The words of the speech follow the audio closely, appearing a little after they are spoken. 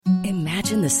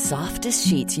Imagine the softest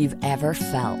sheets you've ever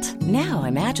felt. Now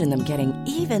imagine them getting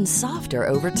even softer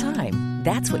over time.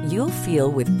 That's what you'll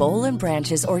feel with Boll &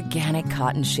 Branch's organic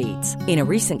cotton sheets. In a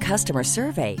recent customer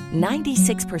survey,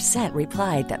 96%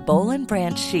 replied that Boll &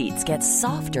 Branch sheets get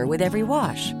softer with every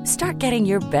wash. Start getting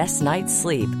your best night's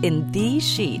sleep in these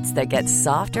sheets that get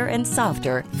softer and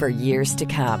softer for years to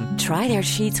come. Try their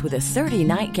sheets with a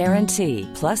 30-night guarantee.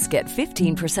 Plus, get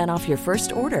 15% off your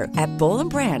first order at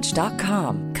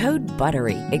bollandbranch.com. Code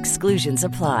BUTTERY. Exclusions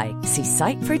apply. See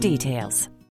site for details.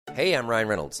 Hey, I'm Ryan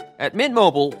Reynolds. At Mint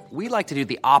Mobile, we like to do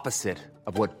the opposite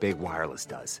of what Big Wireless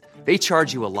does. They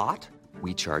charge you a lot,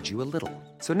 we charge you a little.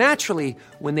 So naturally,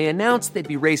 when they announced they'd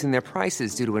be raising their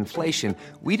prices due to inflation,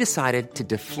 we decided to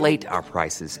deflate our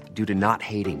prices due to not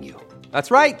hating you.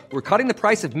 That's right. We're cutting the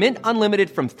price of Mint Unlimited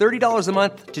from $30 a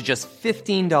month to just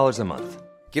 $15 a month.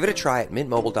 Give it a try at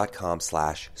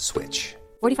mintmobile.com/switch.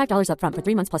 $45 up front for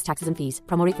 3 months plus taxes and fees.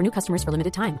 Promo rate for new customers for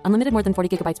limited time. Unlimited more than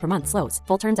 40 gigabytes per month. Slows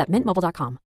full terms at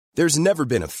mintmobile.com. There's never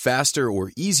been a faster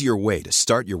or easier way to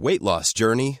start your weight loss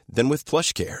journey than with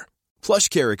PlushCare.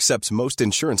 PlushCare accepts most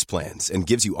insurance plans and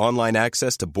gives you online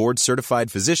access to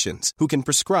board-certified physicians who can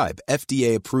prescribe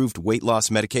FDA-approved weight loss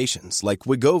medications like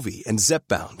Wegovy and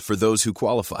Zepbound for those who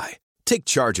qualify. Take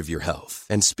charge of your health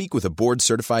and speak with a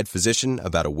board-certified physician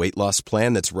about a weight loss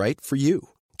plan that's right for you.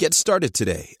 Get started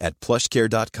today at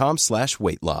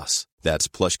plushcare.com/weight loss. That's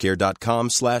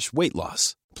plushcare.com/weight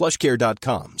loss.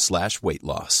 plushcare.com/weight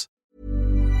loss.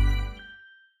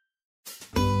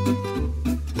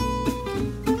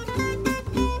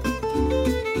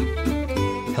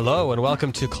 Hello and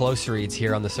welcome to Close Reads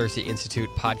here on the Cersei Institute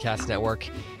Podcast Network.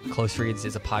 Close Reads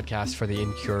is a podcast for the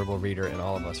incurable reader and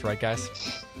all of us, right, guys?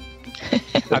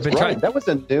 I've been trying. That was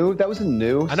a new.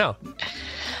 I know.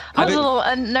 I was a little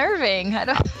unnerving. I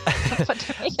don't know what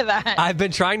to make of that. I've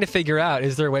been trying to figure out,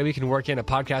 is there a way we can work in a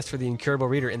podcast for the incurable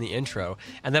reader in the intro?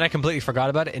 And then I completely forgot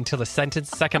about it until the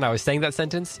second I was saying that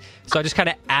sentence. So I just kind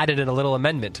of added in a little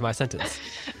amendment to my sentence.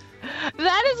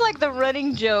 That is like the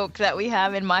running joke that we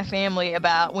have in my family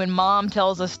about when mom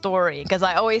tells a story. Because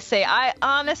I always say, I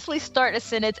honestly start a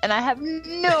sentence and I have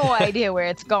no idea where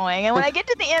it's going. And when I get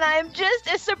to the end, I am just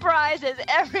as surprised as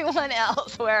everyone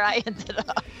else where I ended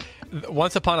up.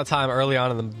 Once upon a time, early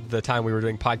on in the time we were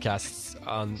doing podcasts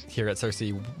here at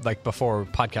Cersei, like before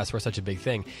podcasts were such a big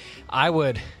thing, I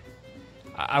was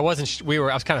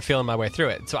kind of feeling my way through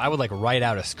it. So I would like write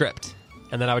out a script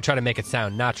and then I would try to make it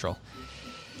sound natural.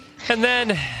 And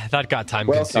then that got time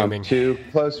consuming. Welcome to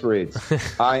Close Reads.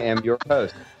 I am your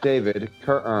host, David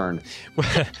Kern.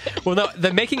 Well, no,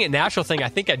 the making it natural thing I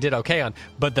think I did okay on,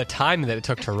 but the time that it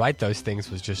took to write those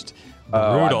things was just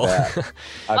brutal.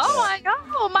 I know.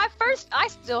 I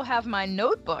still have my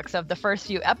notebooks of the first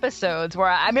few episodes where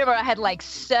I remember I had like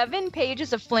 7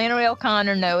 pages of Flannery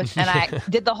O'Connor notes, and I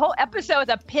did the whole episode with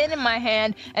a pen in my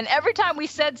hand, and every time we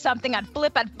said something, I'd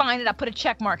flip, I'd find it, I'd put a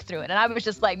check mark through it, and I was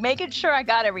just like making sure I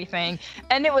got everything.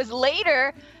 And it was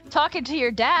later talking to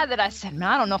your dad that I said, man,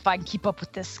 I don't know if I can keep up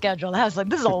with this schedule. I was like,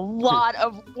 this is a lot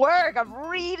of work of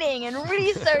reading and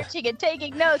researching and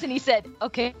taking notes. And he said,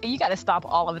 okay, you got to stop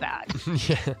all of that.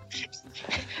 Yeah.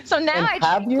 So now I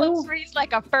treat Close Reads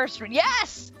like a first read.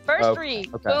 Yes, first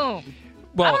read. Okay. Boom.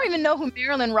 Well, I don't even know who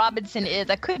Marilyn Robinson is.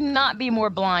 I could not be more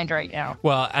blind right now.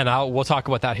 Well, and we'll talk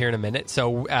about that here in a minute.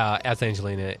 So as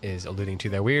Angelina is alluding to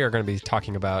there, we are going to be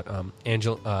talking about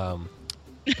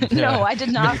No, I did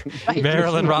not write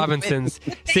Marilyn Robinson's.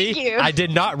 See, I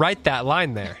did not write that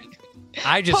line there.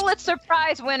 I just Pulitzer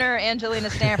Prize winner Angelina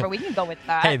Stanford. We can go with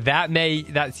that. Hey,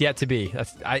 that's yet to be.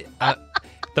 That's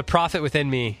the prophet within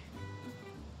me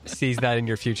sees that in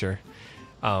your future.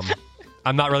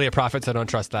 I'm not really a prophet, so don't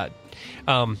trust that.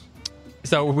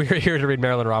 So we're here to read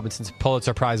Marilyn Robinson's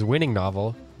Pulitzer Prize winning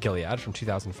novel, Gilead, from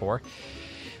 2004.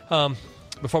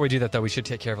 Before we do that, though, we should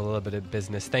take care of a little bit of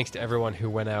business. Thanks to everyone who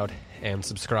went out and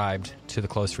subscribed to the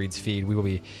Close Reads feed. We will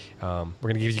be, we're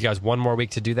going to give you guys one more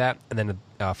week to do that, and then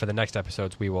for the next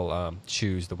episodes, we will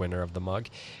choose the winner of the mug.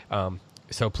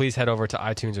 So please head over to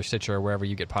iTunes or Stitcher or wherever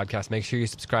you get podcasts. Make sure you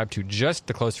subscribe to just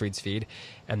the Close Reads feed,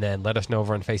 and then let us know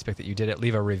over on Facebook that you did it.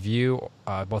 Leave a review,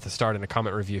 both a start and a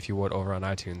comment review, if you would, over on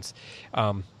iTunes.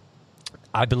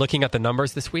 I've been looking at the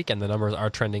numbers this week, and the numbers are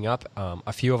trending up.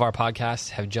 A few of our podcasts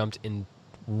have jumped in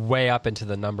way up into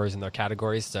the numbers in their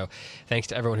categories. So thanks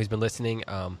to everyone who's been listening.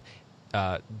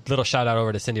 Little shout out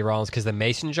over to Cindy Rollins, because the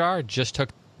Mason Jar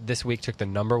took the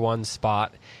 #1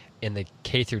 spot in the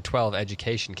K through 12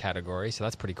 education category. So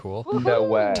that's pretty cool. No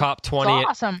way. Top 20,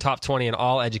 awesome. Top 20 in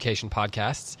all education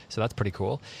podcasts. So that's pretty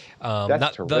cool.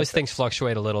 That's terrific. Those things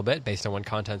fluctuate a little bit based on when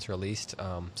content's released.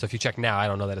 So if you check now, I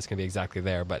don't know that it's going to be exactly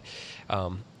there, but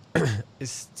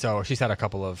So she's had a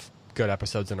couple of good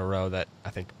episodes in a row that I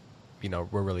think,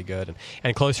 were really good.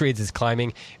 And Close Reads is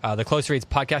climbing. The Close Reads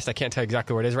podcast, I can't tell you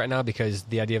exactly where it is right now because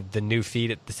the idea of the new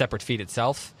feed, the separate feed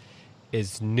itself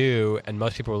is new, and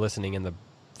most people are listening in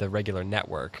the regular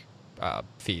network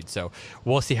feed. So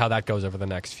we'll see how that goes over the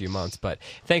next few months. But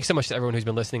thanks so much to everyone who's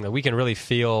been listening. We can really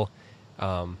feel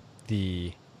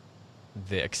the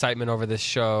excitement over this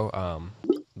show,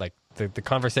 like the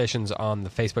conversations on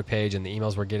the Facebook page and the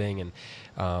emails we're getting,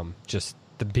 and just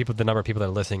the number of people that are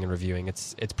listening and reviewing.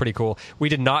 It's pretty cool. We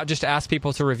did not just ask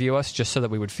people to review us just so that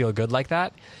we would feel good like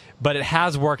that, but it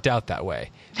has worked out that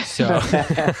way. So,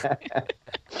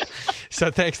 so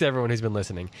thanks to everyone who's been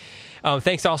listening.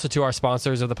 Thanks also to our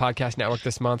sponsors of the podcast network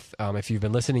this month. If you've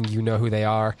been listening, you know who they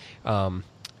are.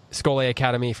 Scholé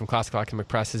Academy from Classical Academic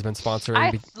Press has been sponsoring.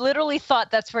 I literally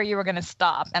thought that's where you were going to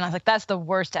stop. And I was like, that's the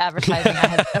worst advertising I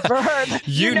have ever heard.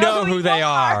 You know who they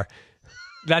are.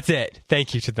 That's it.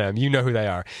 Thank you to them. You know who they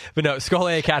are. But no,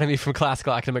 Scholé Academy from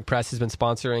Classical Academic Press has been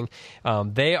sponsoring.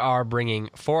 They are bringing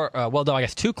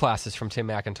two classes from Tim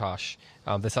McIntosh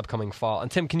this upcoming fall. And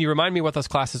Tim, can you remind me what those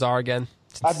classes are again?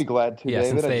 I'd be glad to,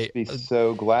 David. I'd be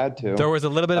so glad to. There was a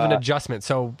little bit of an adjustment.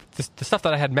 So the stuff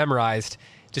that I had memorized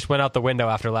just went out the window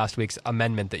after last week's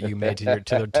amendment that you made to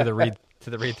the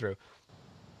read through.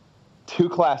 2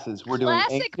 classes. We're doing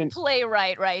classic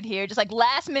playwright right here. Just like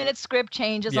last minute script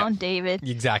changes on David.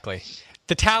 Exactly.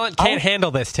 The talent can't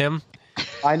handle this, Tim.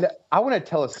 I want to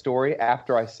tell a story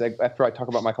after I talk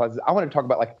about my classes. I want to talk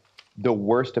about like the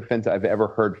worst offense I've ever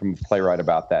heard from a playwright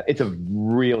about that. It's a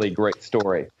really great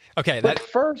story. Okay, but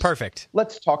first, perfect.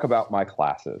 Let's talk about my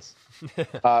classes.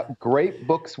 Great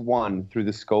Books 1 through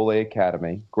the Scholé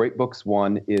Academy. Great Books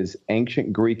 1 is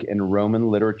Ancient Greek and Roman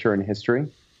Literature and History.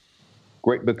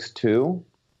 Great Books 2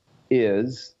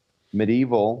 is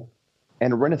Medieval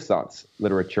and Renaissance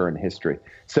Literature and History.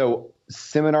 So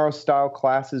seminar-style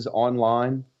classes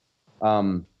online.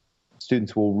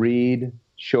 Students will read,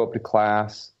 show up to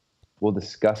class. We'll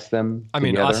discuss them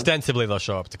together. Ostensibly they'll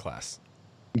show up to class.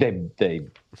 They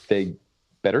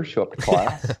better show up to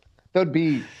class.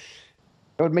 That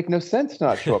would make no sense to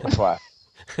not show up to class.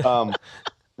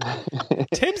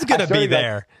 Tim's gonna be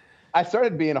there. I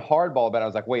started being hardball about it. I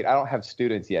was like, wait, I don't have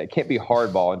students yet. It can't be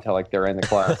hardball until like they're in the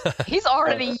class. He's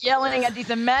already yelling at these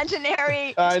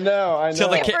imaginary I know.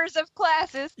 numbers of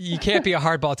classes. You can't be a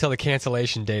hardball till the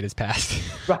cancellation date is passed.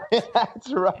 Right,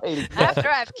 that's right. Exactly. After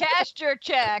I've cashed your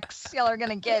checks, y'all are going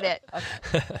to get it.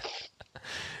 Okay.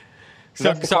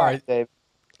 So sorry. Class, Dave.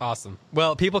 Awesome.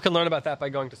 Well, people can learn about that by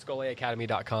going to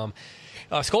ScholéAcademy.com.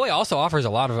 Scholé also offers a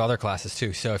lot of other classes,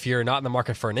 too. So if you're not in the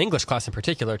market for an English class in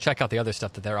particular, check out the other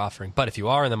stuff that they're offering. But if you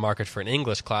are in the market for an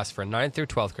English class for 9th through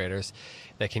 12th graders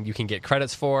that you can get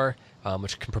credits for,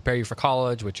 which can prepare you for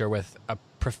college, which are with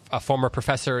a former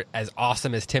professor as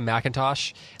awesome as Tim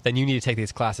McIntosh, then you need to take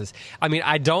these classes. I mean,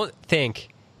 I don't think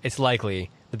it's likely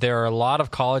that there are a lot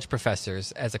of college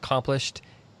professors as accomplished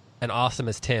and awesome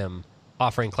as Tim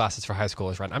offering classes for high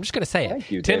schoolers right now. I'm just going to say Thank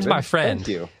you, Tim's David. my friend. Thank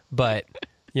you. But,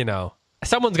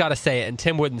 someone's got to say it, and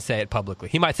Tim wouldn't say it publicly.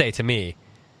 He might say it to me.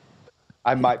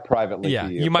 I might privately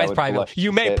to you. You might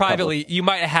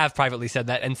have privately said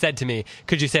that and said to me,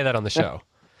 could you say that on the show?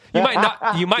 You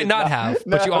might not have,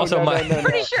 but you also might. I'm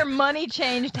pretty sure money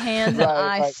changed hands and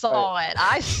I saw it.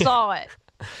 I saw it.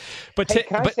 But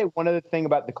can I say one other thing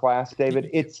about the class,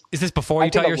 David? Is this before you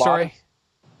tell your story?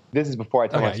 This is before I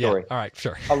tell my story. Yeah. All right,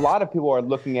 sure. A lot of people are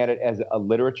looking at it as a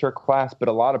literature class, but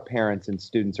a lot of parents and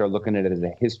students are looking at it as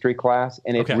a history class,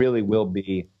 and it really will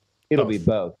be. It'll be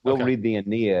both. We'll read the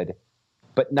Aeneid,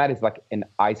 but not as like an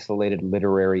isolated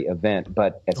literary event,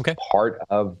 but as part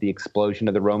of the explosion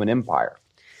of the Roman Empire.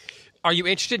 Are you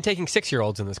interested in taking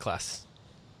 6-year-olds in this class?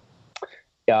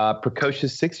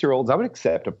 Precocious 6-year-olds, I would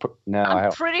accept.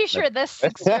 I'm pretty sure this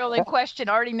 6-year-old in question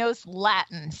already knows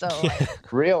Latin. So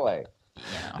really.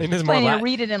 He's planning to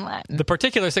read it in Latin. The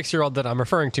particular 6-year-old that I'm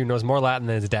referring to knows more Latin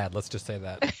than his dad. Let's just say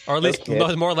that. Or at least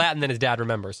knows more Latin than his dad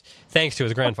remembers, thanks to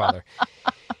his grandfather.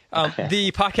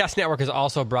 The podcast network is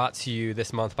also brought to you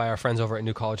this month by our friends over at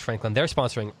New College Franklin. They're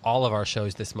sponsoring all of our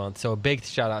shows this month, so a big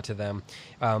shout out to them.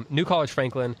 New College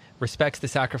Franklin respects the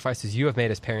sacrifices you have made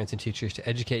as parents and teachers to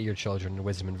educate your children in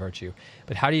wisdom and virtue.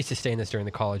 But how do you sustain this during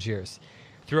the college years?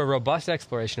 Through a robust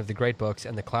exploration of the great books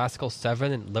and the classical,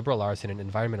 seven, and liberal arts in an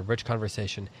environment of rich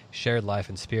conversation, shared life,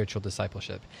 and spiritual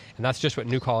discipleship. And that's just what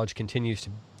New College continues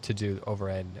to do over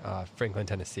in Franklin,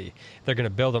 Tennessee. They're going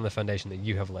to build on the foundation that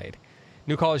you have laid.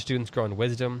 New College students grow in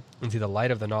wisdom and see the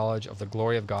light of the knowledge of the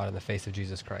glory of God in the face of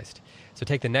Jesus Christ. So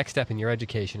take the next step in your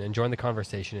education and join the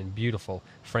conversation in beautiful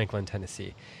Franklin,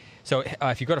 Tennessee. So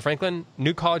if you go to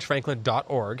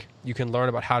newcollegefranklin.org, you can learn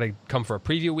about how to come for a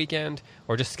preview weekend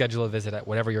or just schedule a visit at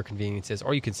whatever your convenience is,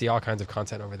 or you can see all kinds of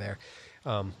content over there.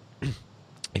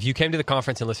 If you came to the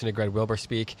conference and listened to Greg Wilbur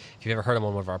speak, if you've ever heard him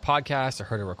on one of our podcasts or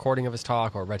heard a recording of his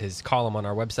talk or read his column on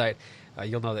our website,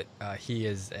 you'll know that he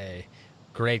is a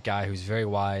great guy who's very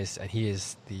wise, and he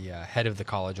is the head of the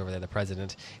college over there, the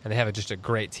president, and they have just a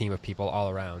great team of people all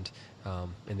around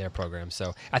in their program.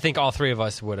 So I think all three of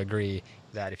us would agree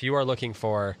that if you are looking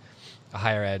for a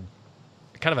higher ed,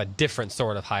 kind of a different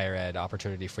sort of higher ed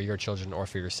opportunity for your children or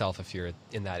for yourself if you're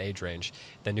in that age range,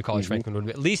 then New College Franklin would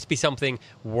at least be something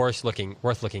worth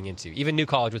looking into. Even New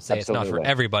College would say it's not for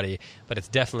everybody, but it's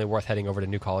definitely worth heading over to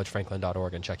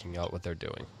newcollegefranklin.org and checking out what they're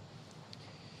doing.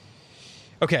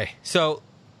 Okay, so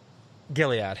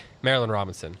Gilead, Marilynne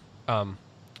Robinson.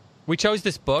 We chose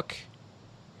this book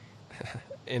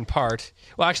in part.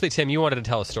 Well, actually, Tim, you wanted to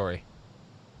tell a story.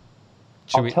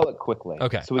 I'll tell it quickly,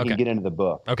 so we can get into the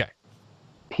book. Okay.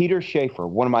 Peter Shaffer,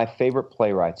 one of my favorite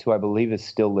playwrights, who I believe is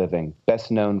still living,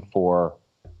 best known for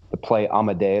the play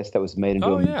Amadeus that was made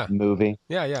into a movie.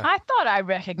 Yeah, yeah. I thought I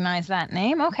recognized that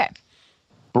name. Okay.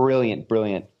 Brilliant,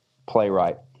 brilliant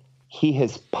playwright. He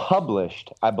has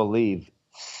published, I believe,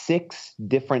 6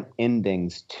 different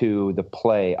endings to the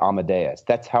play Amadeus.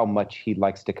 That's how much he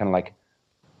likes to kind of like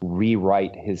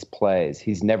rewrite his plays.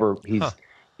 He's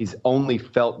only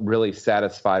felt really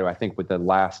satisfied, I think, with the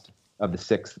last of the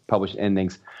 6 published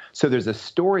endings. So there's a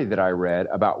story that I read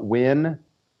about when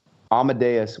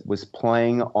Amadeus was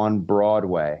playing on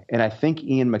Broadway, and I think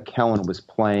Ian McKellen was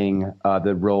playing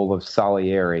the role of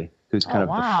Salieri, who's kind of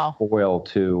the foil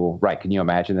to, right, can you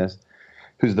imagine this?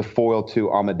 Who's the foil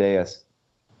to Amadeus.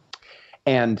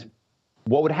 And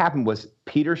what would happen was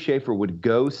Peter Shaffer would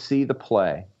go see the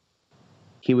play.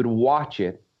 He would watch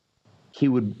it. He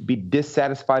would be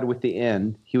dissatisfied with the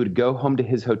end. He would go home to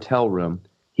his hotel room.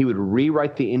 He would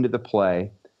rewrite the end of the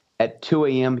play. At 2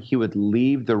 a.m., he would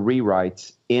leave the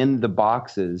rewrites in the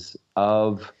boxes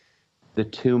of the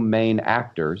 2 main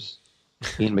actors,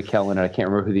 Ian McKellen, and I can't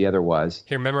remember who the other was.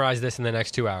 Here, memorize this in the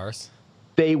next 2 hours.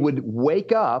 They would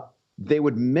wake up. They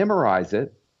would memorize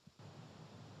it.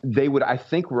 They would, I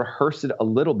think, rehearse it a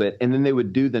little bit, and then they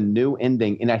would do the new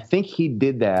ending. And I think he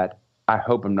did that, I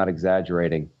hope I'm not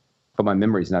exaggerating, but my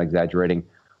memory's not exaggerating,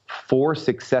 4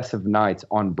 successive nights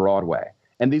on Broadway.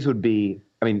 And these would be,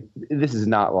 I mean, this is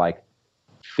not like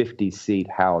 50-seat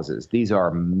houses. These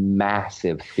are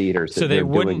massive theaters. So they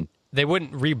wouldn't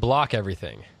reblock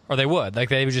everything, or they would. Like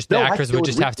they would just, the actors would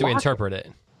just have to interpret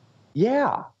it.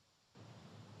 Yeah.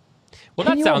 Well,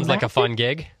 that sounds like a fun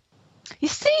gig. You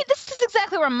see, this is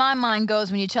exactly where my mind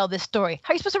goes when you tell this story.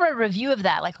 How are you supposed to write a review of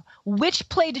that? Like, which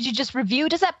play did you just review?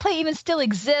 Does that play even still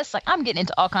exist? Like, I'm getting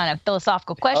into all kind of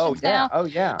philosophical questions now. Oh,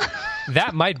 yeah.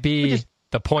 That might be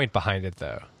the point behind it,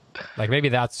 though. Like, maybe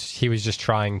he was just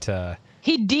trying to...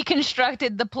 He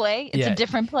deconstructed the play. It's a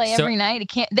different play every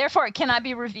night. Therefore, it cannot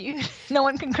be reviewed. No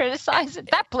one can criticize it.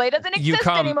 That play doesn't exist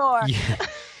anymore. Yeah.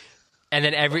 And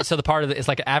then so the part of it is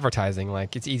like advertising.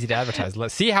 Like, it's easy to advertise.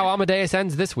 Let's see how Amadeus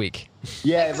ends this week.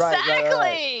 Yeah,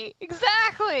 right.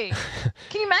 Exactly.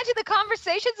 Can you imagine the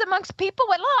conversations amongst people?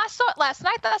 Well, I saw it last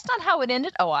night. That's not how it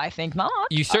ended. Oh, I think not.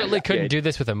 You certainly couldn't do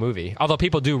this with a movie. Although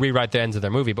people do rewrite the ends of their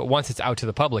movie, but once it's out to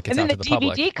the public, it's out to the public.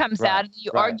 And then the DVD comes out, and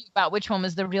you argue about which one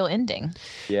was the real ending.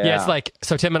 Yeah, it's like,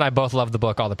 so Tim and I both love the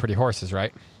book, All the Pretty Horses,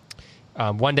 right?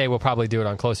 One day we'll probably do it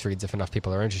on Close Reads if enough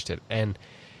people are interested. And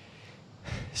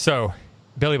so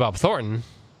Billy Bob Thornton,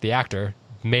 the actor,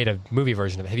 made a movie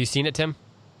version of it. Have you seen it, Tim?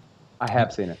 I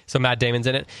have seen it. So Matt Damon's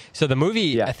in it. So the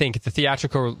movie, I think the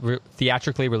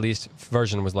theatrically released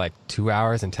version was like 2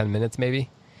 hours and 10 minutes,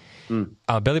 maybe.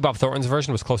 Billy Bob Thornton's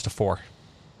version was close to 4.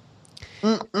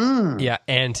 Yeah,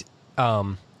 and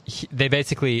they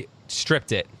basically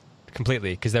stripped it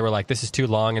completely because they were like, this is too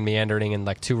long and meandering and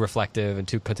like too reflective and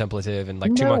too contemplative and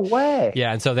like too much. No way.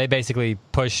 Yeah, and so they basically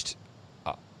pushed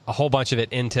a whole bunch of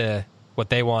it into what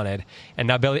they wanted, and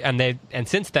now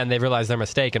since then they've realized their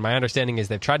mistake. And my understanding is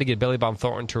they've tried to get Billy Bob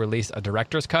Thornton to release a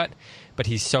director's cut, but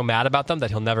he's so mad about them that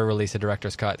he'll never release a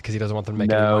director's cut because he doesn't want them to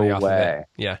make any money off of it.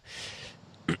 Yeah.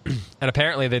 And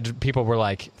apparently the people were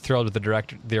like thrilled with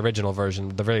the original version,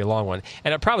 the really long one,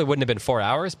 and it probably wouldn't have been 4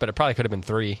 hours, but it probably could have been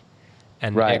 3,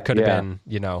 and it could have been,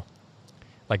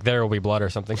 like There Will Be Blood or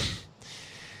something.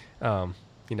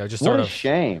 Just sort of a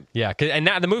shame. Yeah, and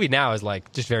now the movie now is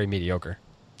like just very mediocre,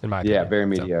 in my opinion. Yeah, very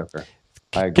mediocre.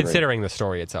 I agree. Considering the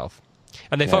story itself,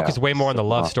 and they focus way more on the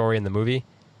love story in the movie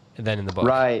than in the book.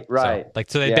 Right.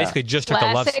 So they basically just took the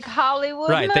love. Classic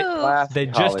Hollywood move. They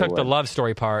just took the love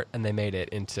story part and they made it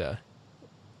into,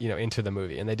 into the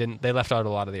movie, and they left out a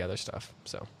lot of the other stuff.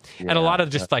 So, and a lot of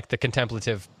just like the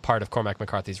contemplative part of Cormac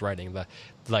McCarthy's writing, the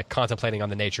like contemplating on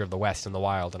the nature of the West and the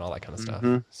wild and all that kind of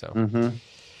stuff. So,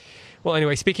 well,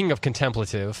 anyway, speaking of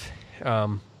contemplative,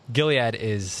 Gilead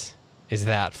is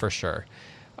that for sure.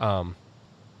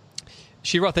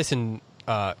 She wrote this in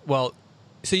so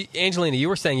Angelina, you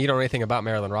were saying you don't know anything about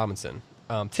Marilynne Robinson.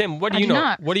 Tim, what do you know?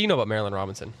 Not. What do you know about Marilynne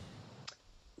Robinson?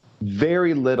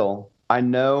 Very little. I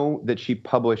know that she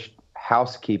published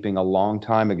Housekeeping a long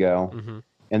time ago,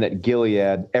 and that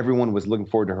Gilead, everyone was looking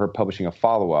forward to her publishing a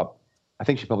follow-up. I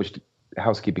think she published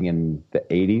Housekeeping in the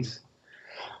 80s.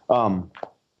 And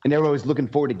everyone was looking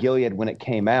forward to Gilead when it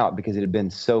came out because it had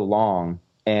been so long.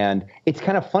 And it's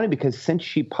kind of funny because since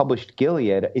she published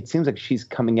Gilead, it seems like she's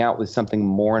coming out with something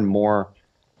more and more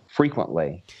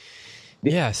frequently.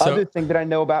 The other thing that I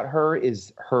know about her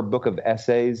is her book of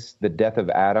essays, The Death of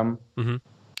Adam.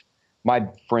 My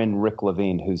friend Rick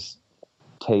Levine, whose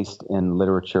taste in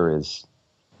literature is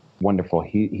wonderful,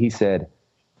 he said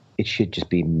it should just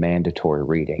be mandatory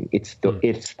reading. It's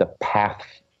the path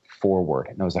forward.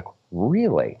 And I was like,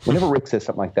 really? Whenever Rick says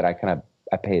something like that,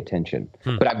 I pay attention.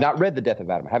 But I've not read The Death of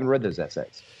Adam. I haven't read those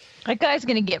essays. That guy's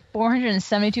going to get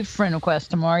 472 friend requests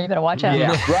tomorrow. You better watch out.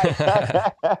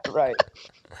 Yeah, right. Right.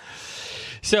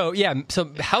 So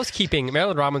Housekeeping,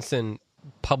 Marilynne Robinson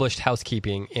published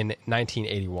Housekeeping in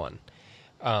 1981,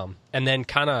 and then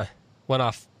kind of went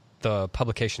off the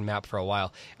publication map for a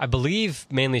while. I believe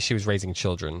mainly she was raising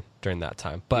children during that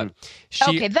time. But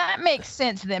okay, that makes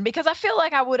sense then, because I feel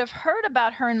like I would have heard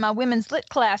about her in my women's lit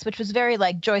class, which was very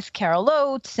like Joyce Carol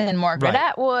Oates and Margaret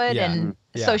Atwood, and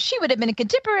so she would have been a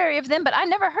contemporary of them, but I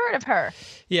never heard of her.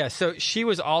 Yeah, so she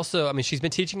was also, she's been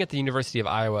teaching at the University of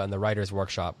Iowa in the Writers'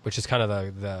 Workshop, which is kind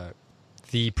of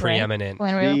the preeminent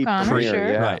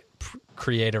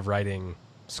creative writing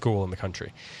school in the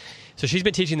country. So she's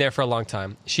been teaching there for a long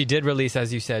time. She did release,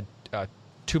 as you said,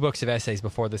 2 books of essays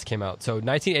before this came out. So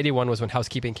 1981 was when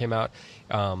Housekeeping came out,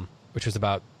 which was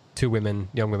about 2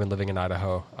 young women living in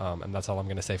Idaho. And that's all I'm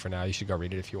going to say for now. You should go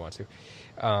read it if you want to.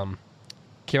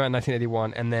 Came out in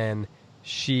 1981. And then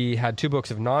she had 2 books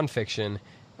of nonfiction,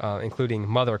 including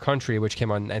Mother Country, which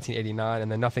came out in 1989,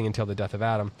 and then Nothing Until the Death of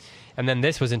Adam. And then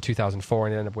this was in 2004,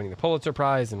 and it ended up winning the Pulitzer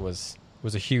Prize and was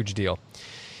a huge deal.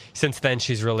 Since then,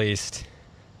 she's released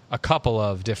a couple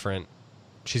of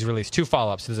she's released 2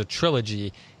 follow-ups. There's a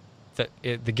trilogy.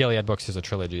 The Gilead books is a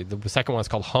trilogy. The second one is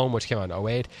called Home, which came out in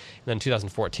 2008. And then in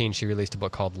 2014, she released a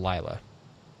book called Lila.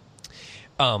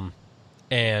 And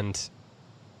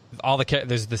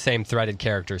there's the same threaded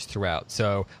characters throughout.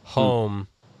 So Home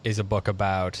is a book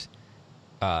about,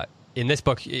 in this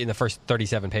book, in the first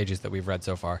 37 pages that we've read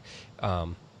so far,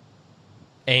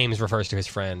 Ames refers to his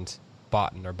friend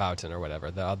Boughton or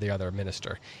whatever, the other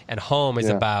minister. And Home is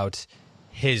about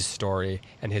his story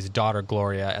and his daughter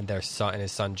Gloria and their son and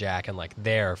his son Jack, and like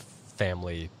their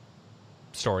family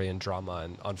story and drama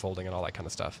and unfolding and all that kind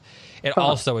of stuff. It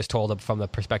also is told from the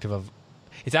perspective of,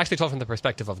 it's actually told from the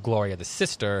perspective of Gloria, the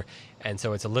sister, and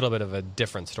so it's a little bit of a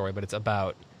different story, but it's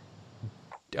about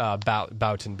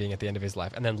Boughton being at the end of his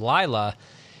life. And then Lila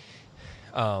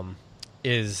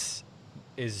is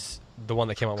the one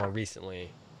that came out more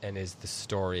recently, and is the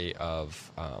story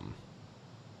of, I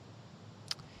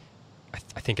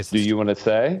think it's... Do you want to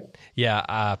say?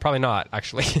 Yeah, probably not,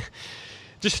 actually.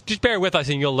 just bear with us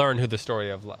and you'll learn who the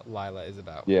story of Lila is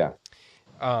about. Yeah.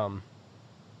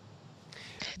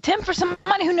 Tim, for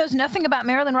somebody who knows nothing about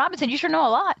Marilynne Robinson, you sure know a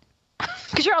lot.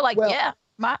 Because you're all like, I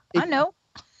know.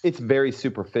 It's very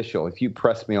superficial. If you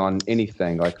press me on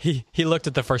anything, like... He looked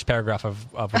at the first paragraph of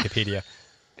Wikipedia.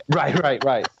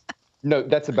 Right. No,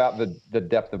 that's about the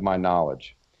depth of my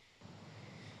knowledge.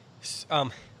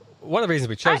 One of the reasons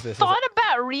we chose this. I thought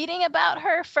about reading about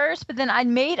her first, but then I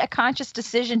made a conscious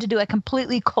decision to do a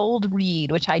completely cold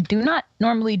read, which I do not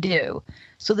normally do.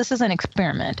 So this is an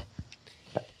experiment.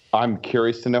 I'm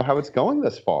curious to know how it's going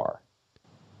this far.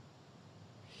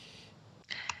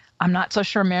 I'm not so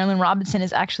sure Marilynne Robinson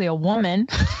is actually a woman.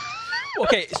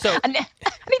 Okay, so I need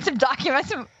some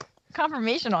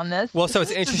confirmation on this. Well, so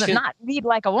it's interesting. Does not read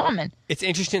like a woman. It's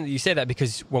interesting that you say that,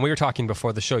 because when we were talking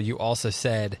before the show, you also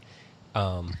said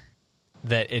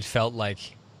that it felt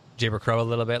like Jayber Crow a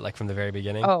little bit, like from the very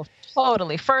beginning. Oh,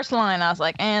 totally. First line, I was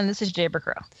like, and this is Jayber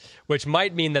Crow. Which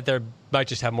might mean that there might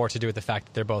just have more to do with the fact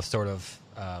that they're both sort of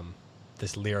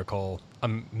this lyrical,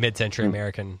 mid-century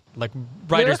American, like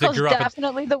writers that grew up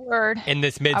definitely the word in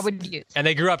this I would use. And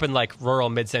they grew up in like rural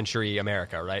mid-century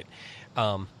America, right?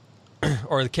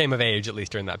 or came of age at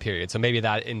least during that period. So maybe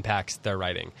that impacts their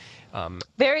writing.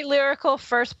 Very lyrical,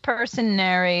 first-person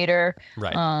narrator,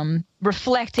 right?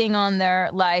 Reflecting on their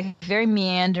life, very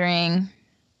meandering.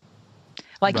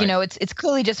 Like, right. It's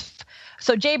clearly just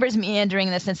so Jaber's meandering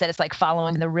in the sense that it's like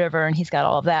following the river, and he's got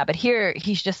all of that. But here,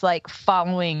 he's just like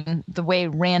following the way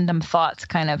random thoughts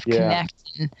kind of connect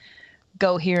and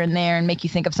go here and there and make you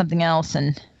think of something else.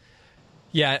 And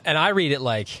yeah, and I read it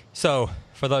like so.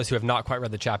 For those who have not quite read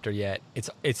the chapter yet,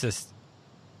 it's this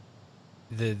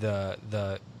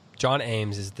the John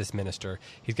Ames is this minister.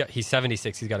 He's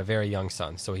 76. He's got a very young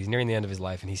son, so he's nearing the end of his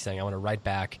life, and he's saying, "I want to write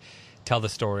back, tell the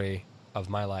story of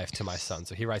my life to my son."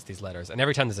 So he writes these letters, and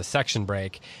every time there's a section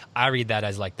break, I read that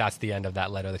as like that's the end of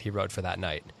that letter that he wrote for that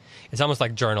night. It's almost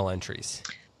like journal entries.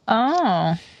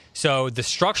 Oh. So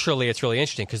structurally, it's really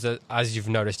interesting because as you've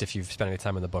noticed, if you've spent any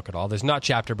time in the book at all, there's not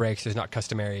chapter breaks. There's not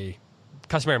customary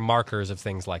markers of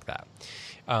things like that.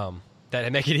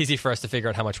 That make it easy for us to figure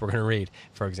out how much we're going to read,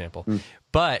 for example.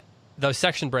 But those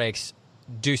section breaks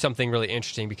do something really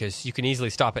interesting because you can easily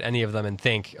stop at any of them and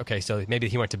think, okay, so maybe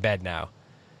he went to bed now.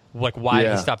 Like, why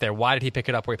did he stop there? Why did he pick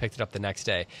it up where he picked it up the next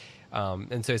day?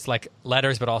 And so it's like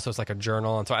letters, but also it's like a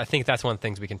journal. And so I think that's one of the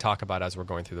things we can talk about as we're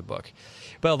going through the book.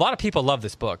 But a lot of people love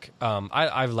this book.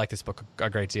 I like this book a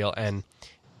great deal. And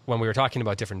when we were talking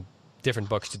about different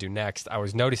books to do next, I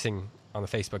was noticing on the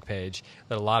Facebook page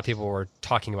that a lot of people were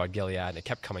talking about Gilead, and it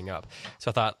kept coming up. So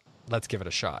I thought, let's give it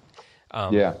a shot.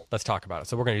 Let's talk about it.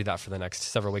 So we're going to do that for the next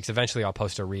several weeks. Eventually, I'll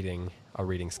post a reading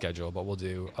schedule, but we'll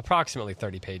do approximately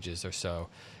 30 pages or so,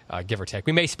 give or take.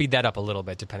 We may speed that up a little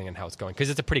bit depending on how it's going, because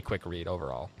it's a pretty quick read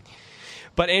overall.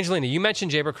 But Angelina, you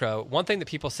mentioned Jayber Crow. One thing that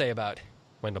people say about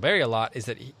Wendell Berry a lot is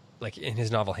that, like in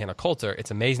his novel Hannah Coulter, it's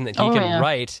amazing that he can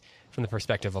write from the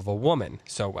perspective of a woman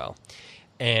so well.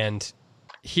 And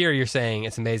here you're saying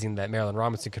it's amazing that Marilynne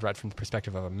Robinson could write from the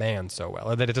perspective of a man so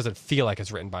well, or that it doesn't feel like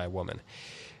it's written by a woman.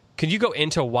 Can you go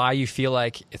into why you feel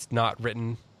like it's not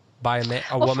written by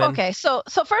a woman? Okay, so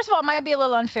first of all, it might be a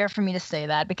little unfair for me to say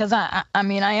that because I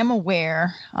mean, I am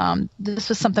aware. This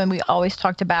was something we always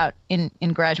talked about in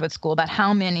graduate school, about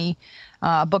how many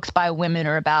books by women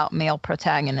are about male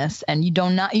protagonists, and you do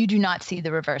not see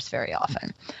the reverse very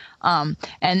often.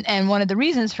 And one of the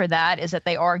reasons for that is that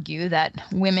they argue that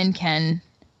women can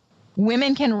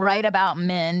write about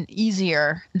men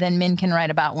easier than men can write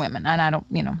about women. And I don't,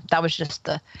 that was just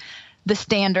the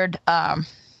standard,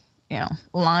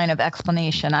 line of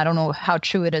explanation. I don't know how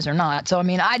true it is or not. So, I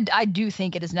mean, I do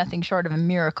think it is nothing short of a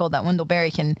miracle that Wendell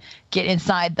Berry can get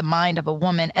inside the mind of a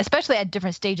woman, especially at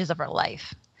different stages of her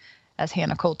life, as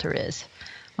Hannah Coulter is.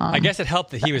 I guess it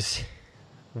helped that he was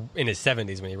in his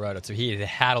 70s when he wrote it, so he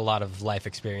had a lot of life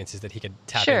experiences that he could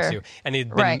tap into, and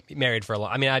he'd been married for a long.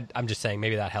 I mean, I'm just saying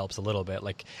maybe that helps a little bit.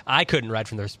 Like, I couldn't write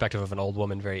from the perspective of an old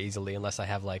woman very easily unless I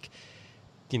have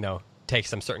take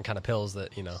some certain kind of pills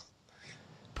that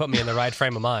put me in the right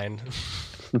frame of mind.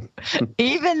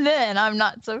 Even then, I'm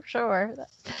not so sure that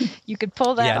you could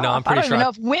pull that off. No, I'm pretty sure. I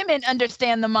don't even know if women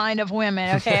understand the mind of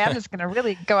women. Okay, I'm just going to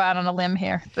really go out on a limb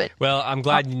here. But well, I'm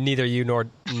glad neither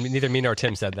me nor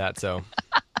Tim said that. So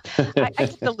I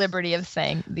take the liberty of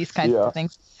saying these kinds of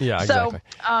things. Yeah, exactly.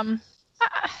 So,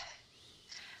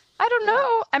 I don't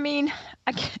know. I mean,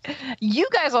 you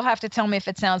guys will have to tell me if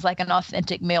it sounds like an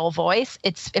authentic male voice.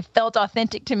 It felt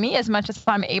authentic to me as much as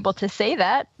I'm able to say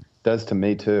that. Does to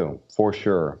me too, for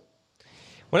sure.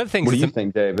 One of the things. What do you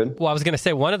think, David? Well, I was going to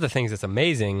say one of the things that's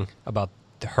amazing about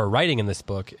her writing in this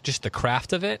book, just the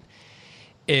craft of it,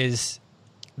 is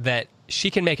that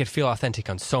she can make it feel authentic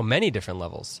on so many different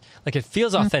levels. Like it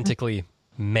feels authentically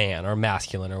man or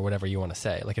masculine or whatever you want to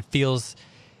say. Like it feels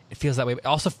that way. But it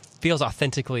also feels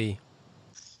authentically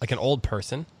like an old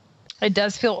person. It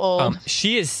does feel old.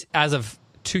 She is, as of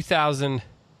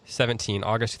 2017,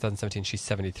 August 2017, she's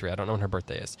 73. I don't know when her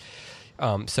birthday is.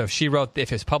 So if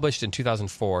it was published in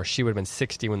 2004, she would have been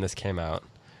 60 when this came out.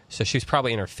 So she was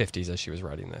probably in her 50s as she was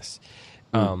writing this.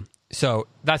 So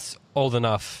that's old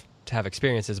enough to have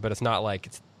experiences, but it's not like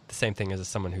it's the same thing as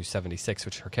someone who's 76,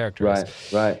 which her character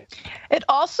is. Right. It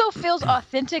also feels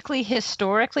authentically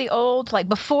historically old. Like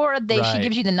before she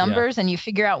gives you the numbers and you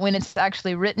figure out when it's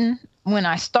actually written. When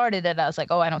I started it, I was like,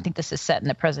 oh, I don't think this is set in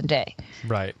the present day.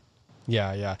 Right.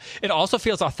 Yeah. It also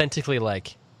feels authentically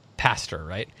like pastor,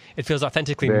 right? It feels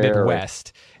authentically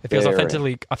Midwest. It feels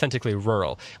authentically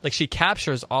rural. Like she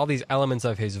captures all these elements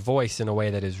of his voice in a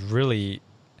way that is really,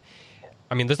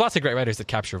 I mean, there's lots of great writers that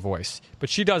capture voice, but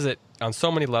she does it on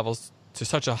so many levels to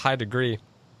such a high degree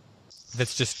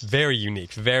that's just very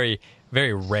unique, very,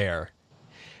 very rare.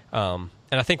 And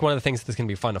I think one of the things that's going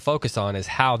to be fun to focus on is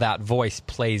how that voice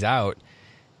plays out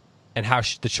and how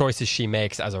the choices she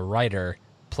makes as a writer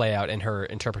play out in her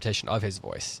interpretation of his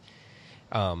voice.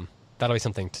 That'll be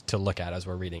something to look at as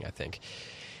we're reading, I think.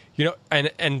 You know,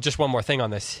 and just one more thing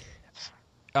on this.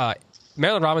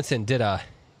 Marilynne Robinson did an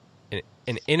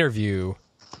interview.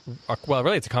 Well,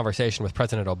 really, it's a conversation with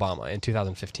President Obama in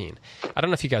 2015. I don't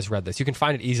know if you guys read this. You can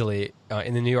find it easily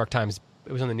in the New York Times.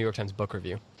 It was in the New York Times Book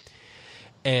Review.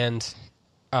 And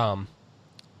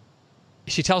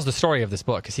she tells the story of this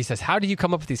book because he says, "How do you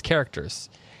come up with these characters?"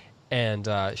 And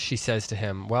she says to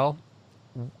him, "Well,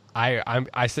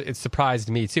 it surprised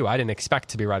me too. I didn't expect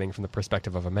to be writing from the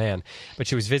perspective of a man." But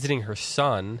she was visiting her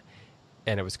son,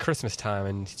 and it was Christmas time,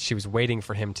 and she was waiting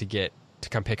for him to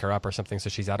come pick her up or something. So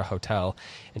she's at a hotel,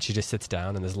 and she just sits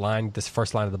down, and this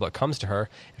first line of the book comes to her,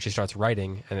 and she starts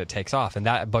writing, and it takes off. And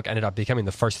that book ended up becoming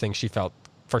the first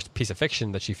piece of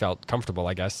fiction that she felt comfortable,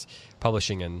 I guess,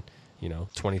 publishing in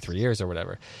 23 years or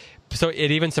whatever. So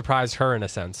it even surprised her in a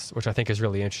sense, which I think is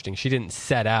really interesting. She didn't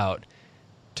set out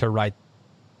to write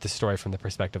the story from the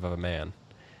perspective of a man.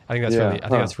 I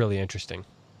think that's really interesting.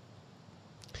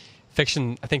 I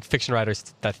think fiction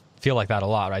writers that feel like that a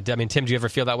lot, right? I mean, Tim, do you ever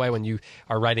feel that way when you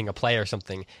are writing a play or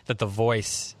something, that the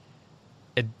voice,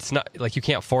 it's not like you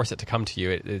can't force it to come to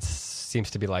you. It seems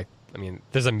to be like, I mean,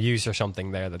 there's a muse or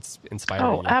something there that's inspiring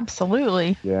you. Oh,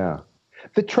 absolutely. Yeah.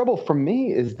 The trouble for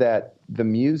me is that the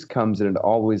muse comes and it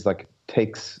always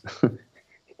takes,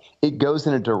 it goes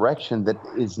in a direction that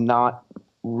is not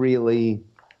really,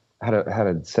 how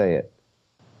to say it.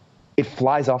 It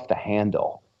flies off the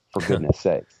handle, for goodness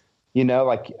sakes.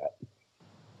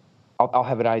 I'll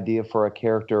have an idea for a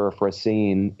character or for a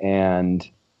scene, and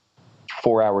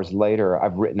 4 hours later,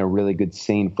 I've written a really good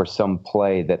scene for some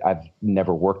play that I've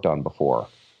never worked on before.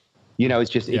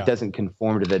 It's just, It doesn't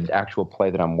conform to the actual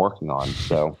play that I'm working on.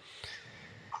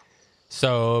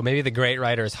 So maybe the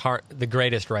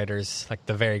greatest writers, like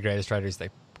the very greatest writers, they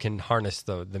can harness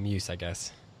the muse, I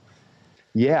guess.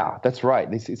 Yeah, that's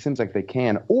right. It seems like they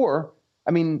can. Or,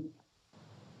 I mean,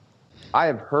 I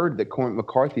have heard that Cormac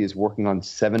McCarthy is working on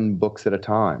 7 books at a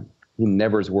time. He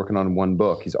never is working on one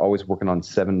book. He's always working on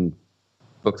 7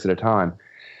 books at a time.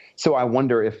 So I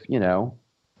wonder if,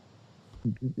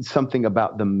 something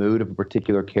about the mood of a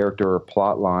particular character or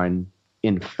plot line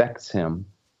infects him,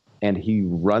 and he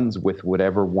runs with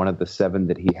whatever one of the 7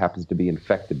 that he happens to be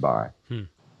infected by.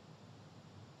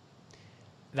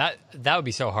 That would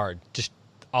be so hard. Just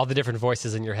all the different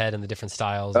voices in your head and the different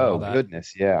styles. And all that.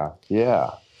 Goodness. Yeah. Yeah.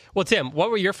 Well, Tim,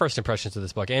 what were your first impressions of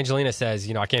this book? Angelina says,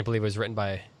 I can't believe it was written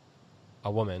by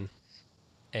a woman,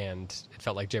 and it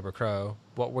felt like Jayber Crow.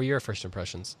 What were your first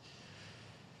impressions?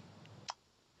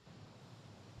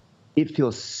 It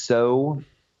feels so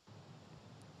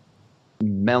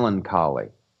melancholy.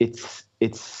 It's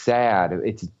sad.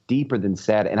 It's deeper than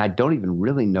sad, and I don't even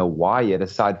really know why yet,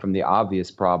 aside from the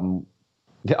obvious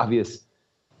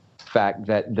fact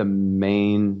that the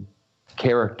main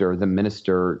character, the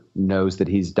minister, knows that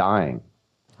he's dying.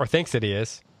 Or thinks that he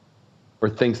is. Or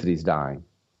thinks that he's dying.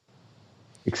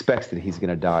 Expects that he's going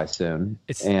to die soon.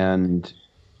 His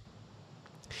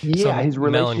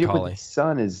relationship with his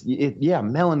son is,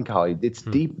 melancholy. It's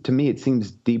deep. To me, it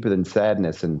seems deeper than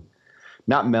sadness, and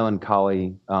not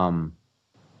melancholy,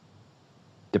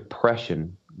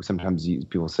 depression. Sometimes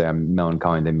people say I'm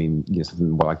melancholy, they mean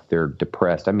something like they're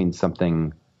depressed. I mean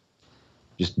something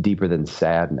just deeper than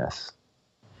sadness.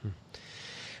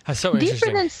 That's so interesting.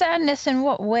 Deeper than sadness in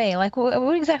what way? Like,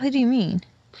 what exactly do you mean?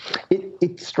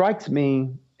 It strikes me,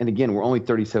 and again, we're only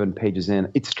 37 pages in,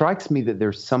 it strikes me that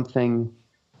there's something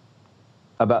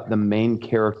about the main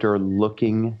character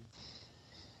looking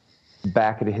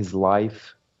back at his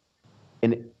life,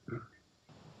 and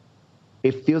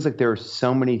it feels like there are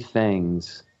so many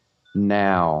things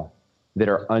now that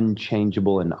are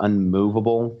unchangeable and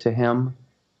unmovable to him.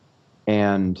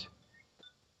 And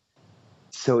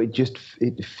so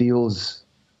it feels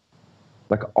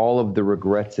like all of the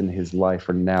regrets in his life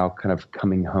are now kind of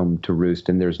coming home to roost,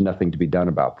 and there's nothing to be done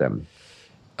about them.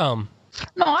 No,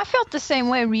 I felt the same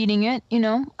way reading it.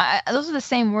 Those are the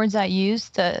same words I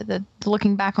used, the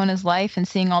looking back on his life and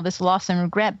seeing all this loss and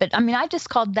regret. But I mean, I just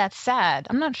called that sad.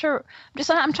 I'm not sure.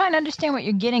 I'm trying to understand what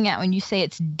you're getting at when you say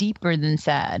it's deeper than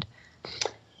sad.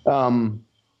 So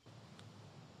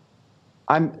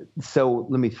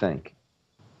let me think.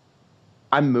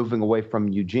 I'm moving away from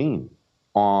Eugene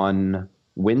on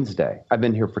Wednesday. I've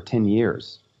been here for 10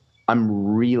 years.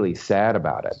 I'm really sad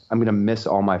about it. I'm going to miss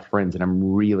all my friends, and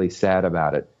I'm really sad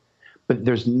about it. But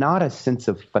there's not a sense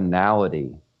of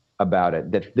finality about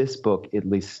it that this book, at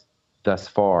least thus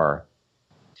far,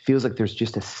 feels like there's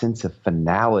just a sense of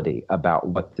finality about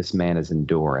what this man is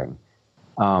enduring.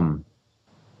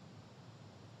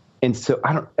 And so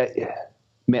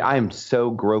I am so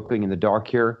groping in the dark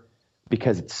here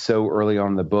because it's so early on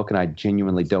in the book and I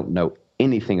genuinely don't know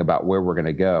anything about where we're going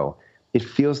to go. It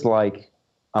feels like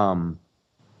the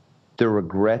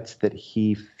regrets that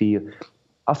he feels,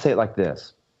 I'll say it like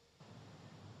this.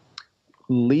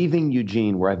 Leaving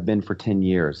Eugene, where I've been for 10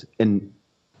 years, and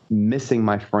missing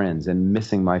my friends and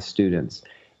missing my students,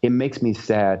 it makes me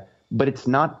sad, but it's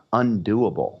not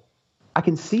undoable. I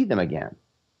can see them again.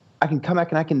 I can come back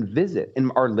and I can visit,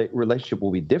 and our relationship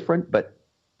will be different, but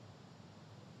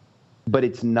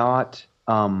it's not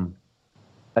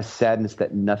a sadness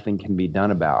that nothing can be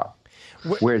done about.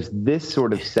 Whereas this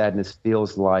sort of sadness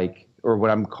feels like, or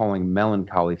what I'm calling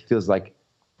melancholy, feels like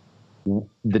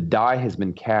the die has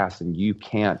been cast and you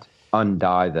can't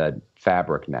undie the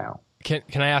fabric now. Can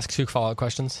I ask 2 follow-up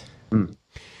questions?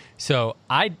 So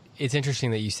it's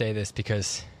interesting that you say this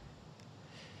because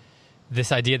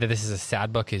this idea that this is a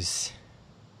sad book it's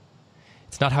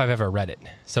not how I've ever read it.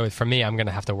 So for me, I'm going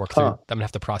to have to work through, I'm going to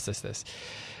have to process this.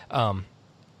 I'm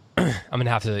going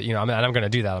to have to, and I'm going to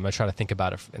do that. I'm going to try to think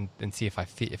about it and see if I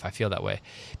feel that way.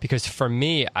 Because for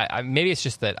me, I maybe it's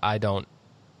just that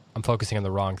I'm focusing on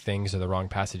the wrong things or the wrong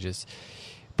passages.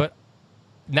 But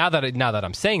now that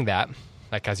I'm saying that,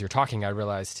 like as you're talking, I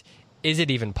realized, is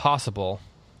it even possible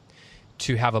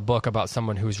to have a book about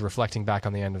someone who's reflecting back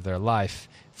on the end of their life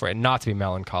for it not to be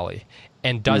melancholy?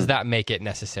 And does that make it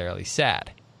necessarily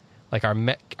sad? Like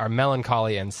are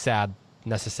melancholy and sad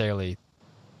necessarily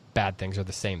bad things or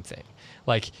the same thing?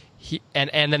 Like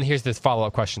and then here's this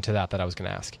follow-up question to that I was going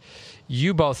to ask.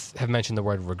 You both have mentioned the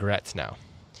word regrets now.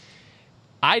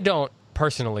 I don't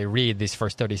personally read these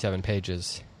first 37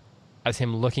 pages as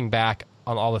him looking back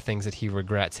on all the things that he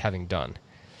regrets having done.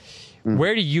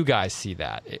 Where do you guys see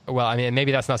that? Well, I mean,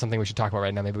 maybe that's not something we should talk about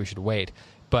right now. Maybe we should wait.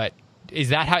 But is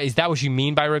that what you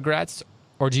mean by regrets?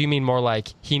 Or do you mean more like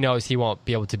he knows he won't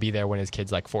be able to be there when his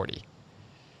kid's like 40?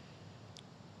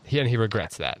 And he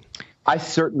regrets that. I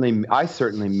certainly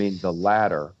mean the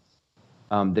latter,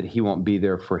 that he won't be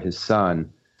there for his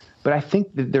son. But I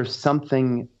think that there's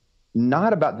something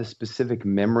not about the specific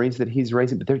memories that he's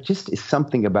raising, but there just is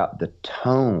something about the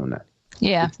tone.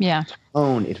 Yeah.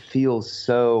 Tone. It feels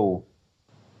so.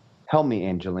 Help me,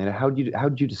 Angelina. How do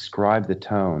you describe the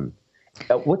tone?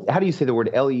 How do you say the word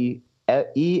elegiac?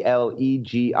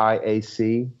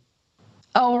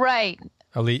 Oh, right.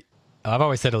 I've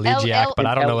always said elegiac, but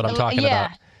I don't know what I'm talking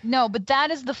about. No, but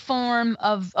that is the form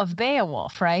of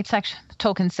Beowulf, right? It's actually,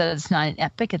 Tolkien says it's not an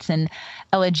epic; it's an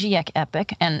elegiac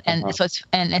epic, and so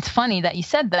it's funny that you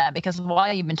said that because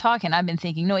while you've been talking, I've been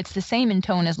thinking, no, it's the same in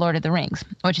tone as Lord of the Rings,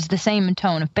 which is the same in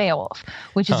tone of Beowulf,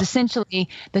 which is essentially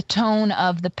the tone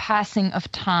of the passing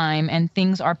of time and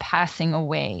things are passing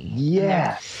away.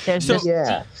 Yes, there's this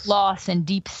deep loss and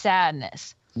deep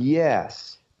sadness.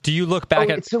 Yes. Do you look back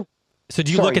at? So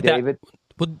do you look at David? that?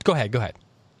 Well, go ahead.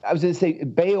 I was going to say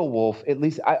Beowulf, at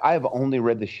least I have only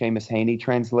read the Seamus Heaney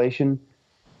translation,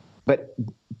 but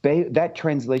that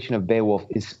translation of Beowulf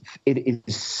is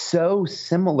so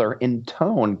similar in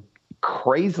tone,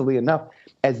 crazily enough,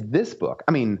 as this book.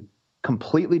 I mean,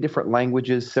 completely different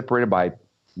languages separated by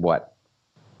what?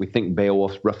 We think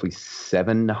Beowulf's roughly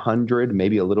 700,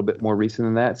 maybe a little bit more recent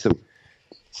than that. So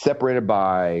separated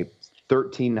by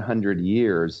 1,300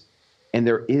 years, and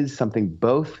there is something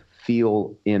both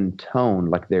feel in tone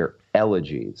like they're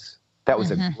elegies. That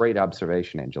was a great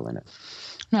observation, Angelina.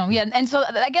 No, yeah. And so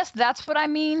I guess that's what I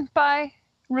mean by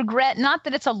regret. Not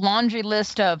that it's a laundry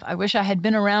list of, I wish I had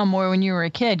been around more when you were a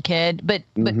kid, but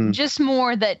just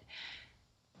more that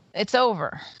it's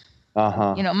over.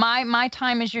 My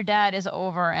time as your dad is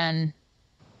over. And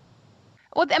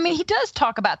well, I mean, he does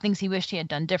talk about things he wished he had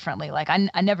done differently. Like,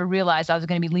 I never realized I was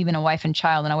going to be leaving a wife and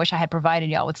child, and I wish I had provided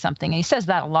y'all with something. And he says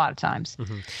that a lot of times.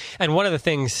 And one of the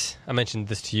things, I mentioned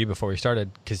this to you before we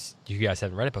started, because you guys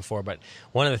haven't read it before, but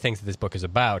one of the things that this book is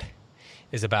about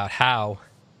how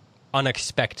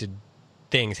unexpected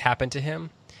things happen to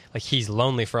him. Like, he's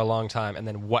lonely for a long time, and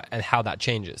then how that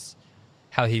changes.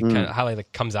 How he how he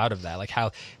comes out of that. Like,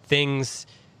 how things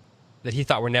that he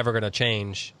thought were never going to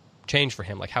change for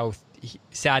him. Like, how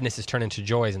sadness is turned into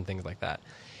joys and things like that.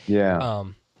 Yeah.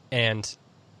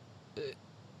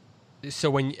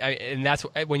 So that's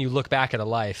when you look back at a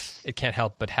life, it can't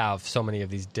help but have so many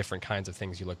of these different kinds of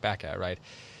things you look back at, right?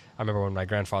 I remember when my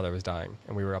grandfather was dying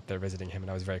and we were up there visiting him and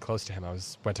I was very close to him. I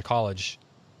went to college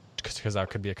because I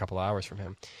could be a couple of hours from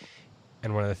him.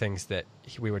 And one of the things that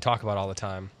we would talk about all the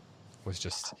time was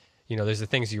just, there's the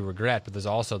things you regret, but there's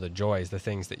also the joys, the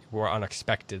things that were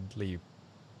unexpectedly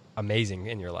amazing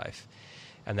in your life.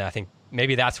 And then I think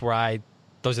maybe that's where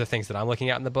those are the things that I'm looking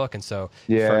at in the book. And so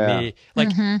for me, like,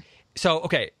 so,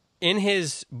 okay, in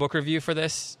his book review for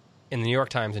this in the New York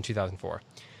Times in 2004,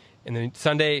 in the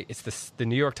Sunday, it's the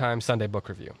New York Times Sunday book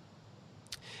review.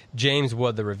 James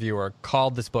Wood, the reviewer,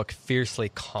 called this book fiercely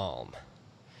calm.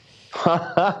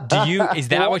 Is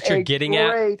that what you're getting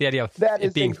at? The idea of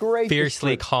it being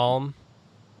fiercely calm?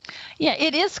 Yeah,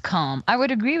 it is calm. I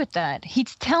would agree with that.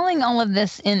 He's telling all of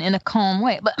this in a calm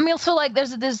way. But I mean, so like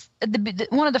there's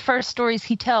one of the first stories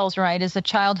he tells, right, is a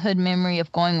childhood memory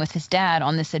of going with his dad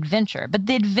on this adventure. But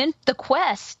the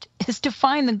quest is to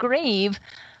find the grave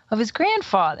of his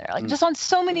grandfather. Like just on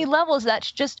so many levels,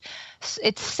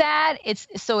 it's sad.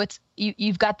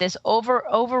 You've got this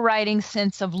overriding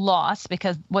sense of loss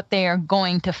because what they are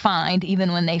going to find,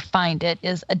 even when they find it,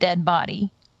 is a dead body,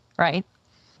 right?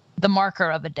 The marker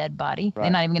of a dead body. Right.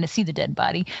 They're not even going to see the dead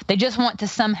body. They just want to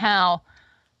somehow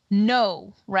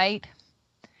know, right?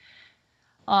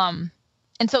 And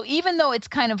so even though it's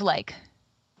kind of like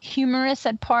humorous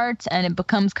at parts and it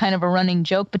becomes kind of a running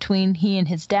joke between he and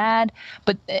his dad,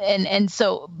 but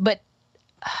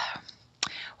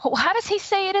how does he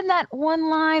say it in that one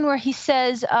line where he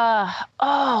says,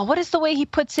 what is the way he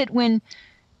puts it when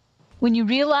you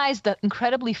realize the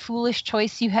incredibly foolish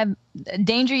choice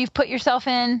danger you've put yourself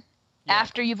in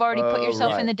after you've already put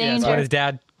yourself in the danger? When his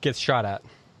dad gets shot at.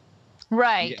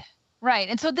 Right. Yeah. Right.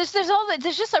 And so there's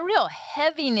just a real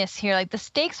heaviness here. Like the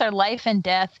stakes are life and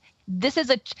death. This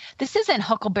isn't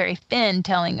Huckleberry Finn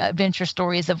telling adventure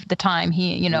stories of the time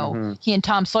he and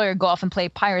Tom Sawyer go off and play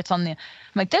pirates I'm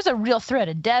like, there's a real threat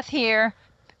of death here.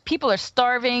 People are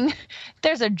starving.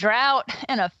 There's a drought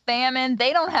and a famine.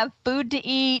 They don't have food to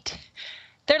eat.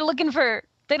 They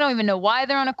don't even know why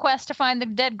they're on a quest to find the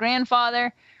dead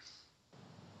grandfather.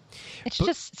 It's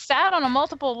just sad on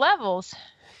multiple levels.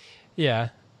 Yeah.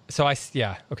 So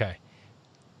okay.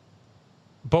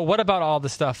 But what about all the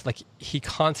stuff, like he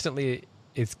constantly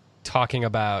is talking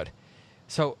about,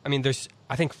 so, I mean, there's,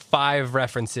 I think, 5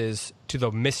 references to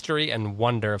the mystery and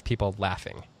wonder of people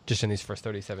laughing just in these first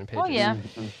 37 pages. Oh, yeah.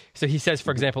 So he says, for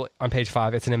example, on page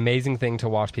 5, it's an amazing thing to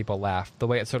watch people laugh, the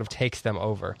way it sort of takes them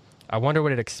over. I wonder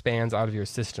what it expands out of your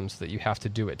system so that you have to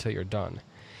do it till you're done.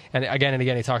 And again,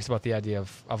 he talks about the idea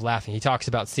of laughing. He talks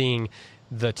about seeing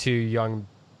the two young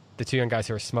guys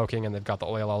who are smoking and they've got the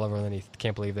oil all over and then he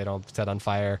can't believe they don't set on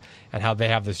fire, and how they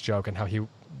have this joke and how he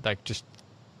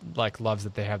loves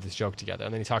that they have this joke together.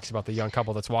 And then he talks about the young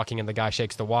couple that's walking and the guy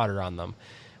shakes the water on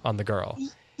the girl.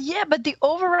 Yeah, but the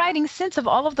overriding sense of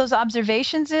all of those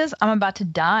observations is I'm about to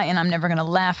die and I'm never going to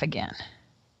laugh again.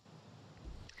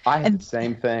 I had the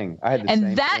same thing.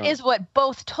 And that is what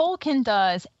both Tolkien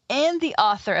does and the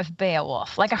author of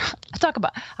Beowulf. Like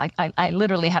I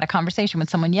literally had a conversation with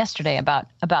someone yesterday about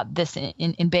this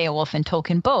in Beowulf and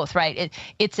Tolkien both, right?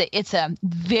 It's a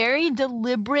very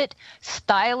deliberate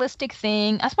stylistic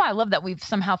thing. That's why I love that we've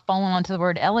somehow fallen onto the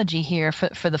word elegy here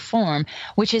for the form,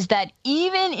 which is that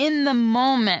even in the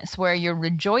moments where you're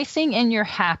rejoicing and you're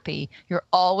happy, you're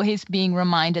always being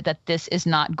reminded that this is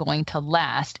not going to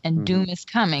last and doom is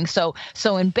coming. So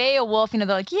in Beowulf, they're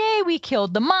like, yay, we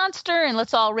killed the monster and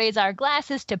let's all raise our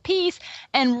glasses to peace.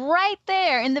 And right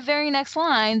there in the very next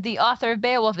line, the author of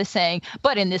Beowulf is saying,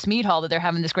 but in this mead hall that they're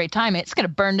having this great time, it's going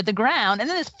to burn to the ground. And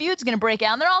then this feud's going to break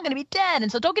out and they're all going to be dead.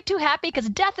 And so don't get too happy because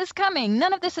death is coming.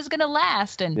 None of this is going to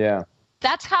last. And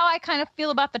that's how I kind of feel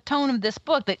about the tone of this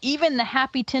book, that even the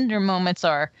happy, tender moments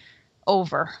are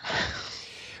over.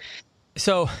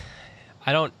 So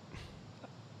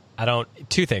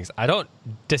two things. I don't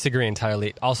disagree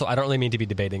entirely. Also, I don't really mean to be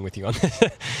debating with you on this.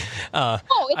 It's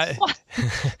fun.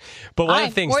 But one of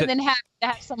the things I'm more than happy to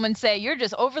have someone say, you're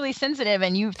just overly sensitive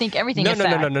and you think everything is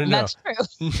sad. No. That's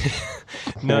true.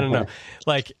 No.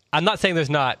 Like, I'm not saying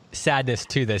there's not sadness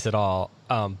to this at all.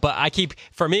 But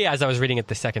for me, as I was reading it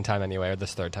the second time anyway, or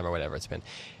this third time or whatever it's been,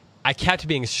 I kept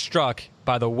being struck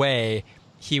by the way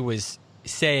he was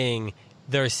saying,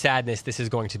 there's sadness, this is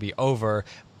going to be over,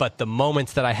 but the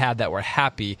moments that I had that were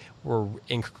happy were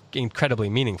incredibly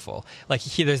meaningful. Like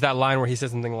there's that line where he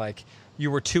says something like, you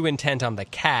were too intent on the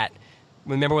cat.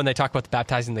 Remember when they talk about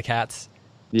baptizing the cats?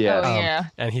 Yeah.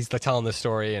 And he's telling the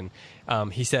story, and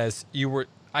he says, you were,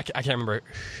 I can't remember,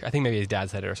 I think maybe his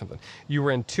dad said it or something. You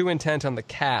were too intent on the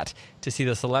cat to see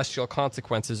the celestial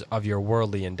consequences of your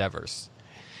worldly endeavors.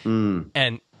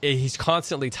 And he's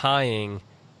constantly tying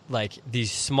like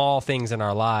these small things in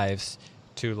our lives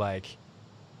to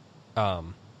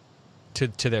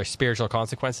to their spiritual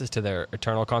consequences, to their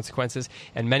eternal consequences,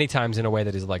 and many times in a way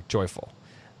that is like joyful,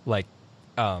 like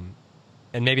and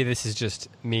maybe this is just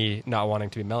me not wanting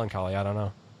to be melancholy, I don't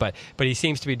know, but he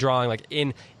seems to be drawing like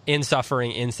in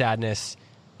suffering, in sadness,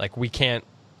 like we can't,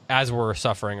 as we're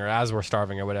suffering or as we're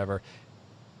starving or whatever,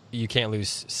 you can't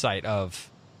lose sight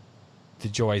of the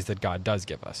joys that God does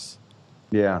give us.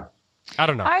 Yeah. I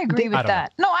don't know. I agree with I don't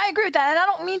that. No, I agree with that. And I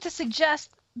don't mean to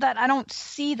suggest that I don't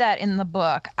see that in the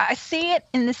book. I see it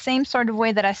in the same sort of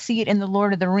way that I see it in The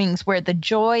Lord of the Rings, where the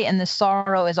joy and the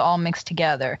sorrow is all mixed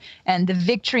together, and the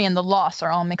victory and the loss are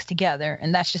all mixed together,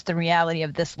 and that's just the reality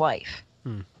of this life.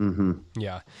 Mm-hmm.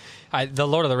 Yeah. The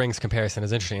Lord of the Rings comparison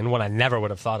is interesting, and one I never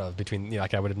would have thought of between,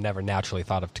 like I would have never naturally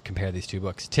thought of to compare these two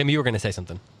books. Tim, you were going to say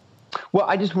something. Well,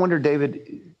 I just wonder,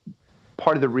 David,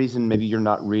 part of the reason maybe you're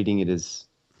not reading it as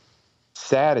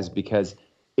sad is because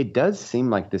it does seem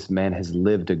like this man has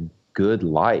lived a good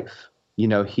life. You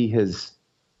know,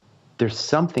 there's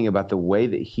something about the way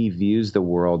that he views the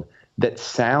world that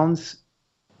sounds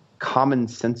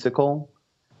commonsensical,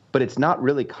 but it's not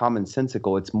really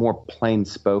commonsensical. It's more plain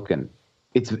spoken.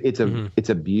 It's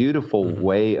a beautiful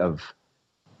way of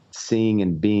seeing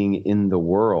and being in the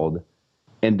world.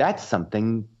 And that's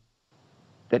something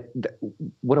that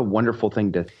what a wonderful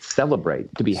thing to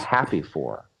celebrate, to be happy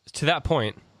for. To that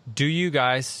point, do you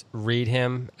guys read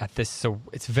him at this? So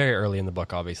it's very early in the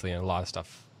book, obviously, and a lot of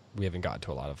stuff we haven't gotten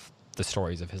to a lot of the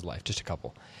stories of his life, just a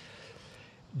couple.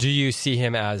 Do you see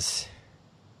him as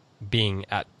being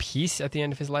at peace at the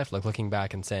end of his life, like looking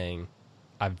back and saying,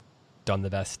 I've done the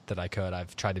best that I could,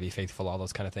 I've tried to be faithful, all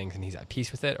those kind of things, and he's at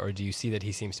peace with it? Or do you see that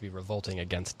he seems to be revolting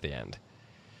against the end?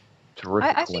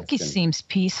 I think he seems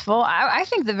peaceful. I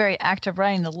think the very act of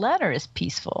writing the letter is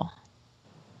peaceful.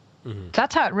 Mm-hmm.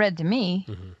 That's how it read to me.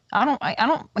 Mm-hmm. I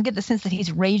don't get the sense that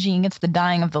he's raging against the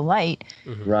dying of the light.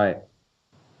 Mm-hmm. Right.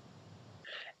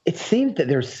 It seems that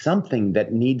there's something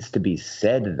that needs to be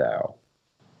said, though.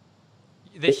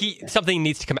 That something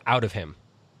needs to come out of him.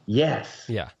 Yes.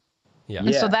 Yeah.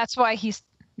 And so that's why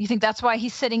you think that's why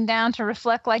he's sitting down to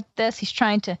reflect like this? He's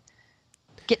trying to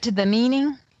get to the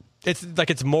meaning? It's like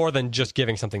it's more than just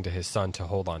giving something to his son to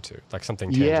hold on to, like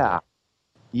something tangible.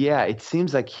 Yeah. It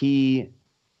seems like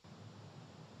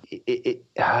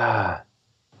I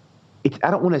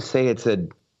don't want to say it's a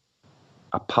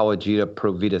apologia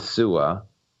pro vita sua.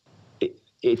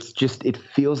 It's just, it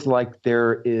feels like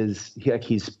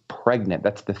he's pregnant.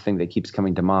 That's the thing that keeps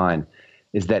coming to mind,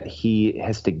 is that he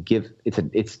has to give,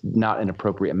 it's not an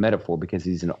appropriate metaphor because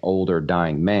he's an older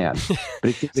dying man.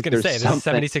 But I was going to say, this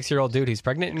 76-year-old dude who's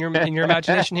pregnant in your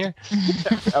imagination here?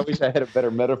 I wish I had a better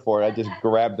metaphor. I just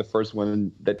grabbed the first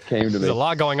one that came to me. There's a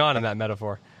lot going on in that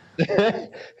metaphor.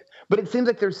 But it seems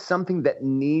like there's something that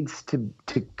needs to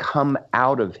come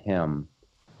out of him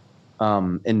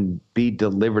and be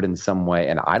delivered in some way.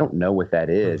 And I don't know what that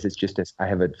is. It's just I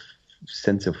have a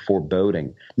sense of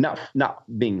foreboding, not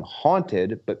being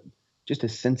haunted, but just a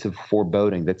sense of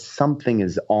foreboding that something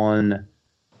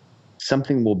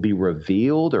will be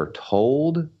revealed or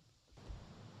told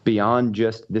beyond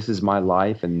just, this is my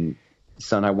life, and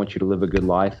son, I want you to live a good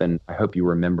life, and I hope you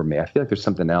remember me. I feel like there's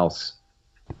something else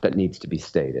that needs to be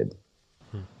stated.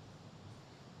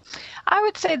 I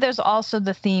would say there's also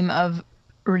the theme of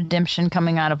redemption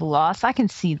coming out of loss. I can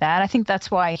see that. I think that's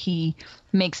why he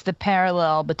makes the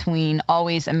parallel between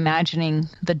always imagining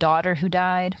the daughter who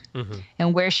died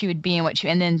and where she would be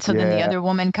and then the other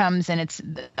woman comes and it's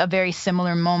a very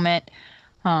similar moment.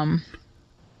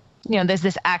 There's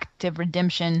this act of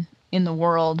redemption in the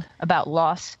world about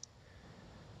loss.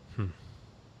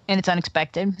 And it's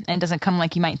unexpected and doesn't come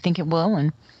like you might think it will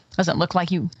and doesn't look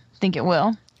like you think it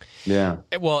will. Yeah.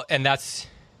 Well, and that's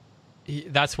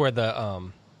where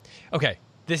the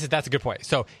that's a good point.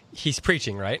 So he's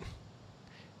preaching, right?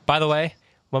 By the way,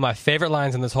 one of my favorite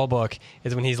lines in this whole book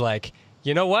is when he's like,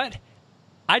 you know what?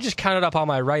 I just counted up all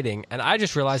my writing and I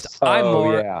just realized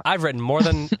I've written more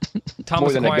than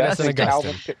Thomas Aquinas and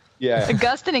Augustine. Yeah.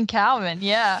 Augustine and Calvin,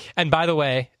 yeah. And by the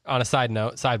way, on a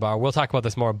sidebar, we'll talk about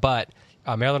this more, but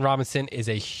Marilyn Robinson is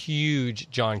a huge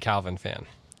John Calvin fan.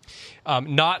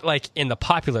 Not like in the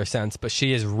popular sense, but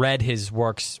she has read his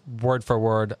works word for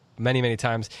word many, many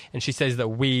times. And she says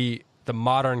that the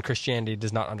modern Christianity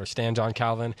does not understand John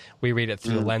Calvin. We read it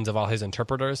through the lens of all his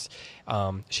interpreters.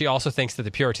 She also thinks that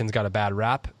the Puritans got a bad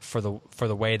rap for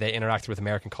the way they interacted with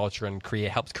American culture and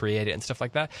helped create it and stuff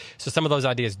like that. So some of those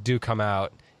ideas do come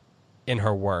out in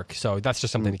her work. So that's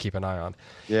just something to keep an eye on.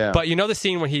 Yeah. But you know the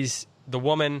scene when the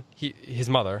woman, his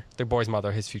mother, the boy's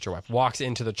mother, his future wife, walks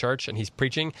into the church and he's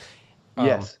preaching.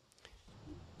 Yes.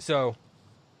 So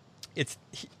let's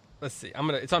see.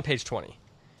 It's on page 20.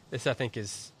 This I think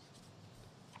is.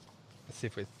 Let's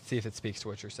see if it speaks to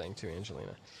what you're saying too,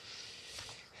 Angelina.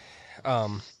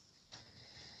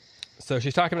 So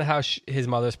she's talking about how his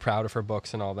mother's proud of her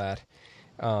books and all that.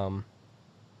 So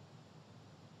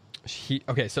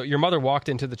your mother walked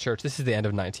into the church. This is the end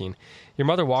of 19. Your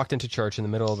mother walked into church in the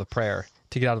middle of the prayer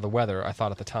to get out of the weather, I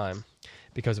thought at the time.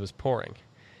 because it was pouring.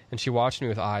 And she watched me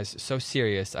with eyes so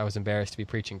serious I was embarrassed to be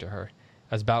preaching to her.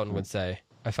 As Boughton would say,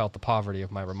 I felt the poverty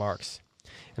of my remarks.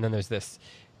 And then there's this.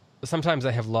 Sometimes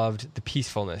I have loved the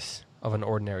peacefulness of an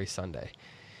ordinary Sunday.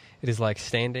 It is like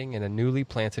standing in a newly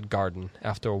planted garden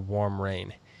after a warm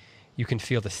rain. You can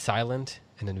feel the silent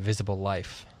and invisible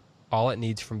life. All it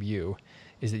needs from you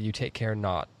is that you take care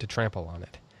not to trample on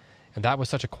it. And that was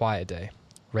such a quiet day.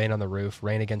 Rain on the roof,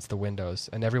 rain against the windows,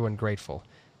 and everyone grateful,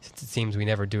 since it seems we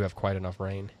never do have quite enough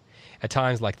rain. At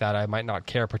times like that, I might not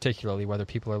care particularly whether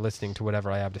people are listening to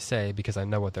whatever I have to say because I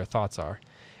know what their thoughts are.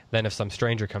 Then if some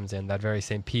stranger comes in, that very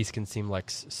same peace can seem like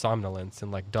somnolence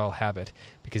and like dull habit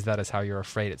because that is how you're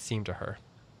afraid it seemed to her.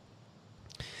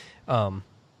 And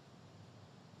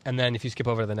then if you skip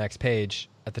over to the next page,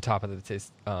 at the top of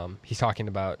it, he's talking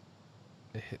about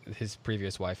his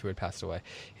previous wife who had passed away.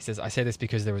 He says, I say this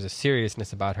because there was a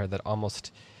seriousness about her that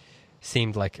almost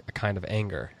seemed like a kind of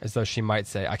anger, as though she might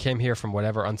say, I came here from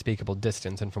whatever unspeakable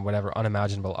distance and from whatever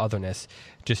unimaginable otherness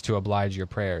just to oblige your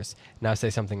prayers. Now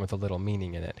say something with a little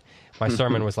meaning in it. My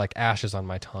sermon was like ashes on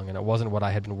my tongue, and it wasn't what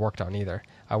I had been worked on either.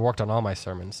 I worked on all my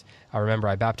sermons. I remember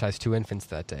I baptized 2 infants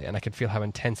that day, and I could feel how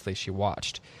intensely she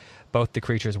watched. Both the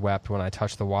creatures wept when I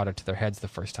touched the water to their heads the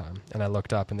first time, and I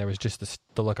looked up, and there was just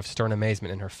the look of stern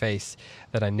amazement in her face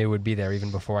that I knew would be there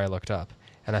even before I looked up.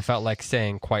 And I felt like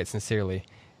saying, quite sincerely,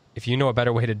 if you know a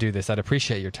better way to do this, I'd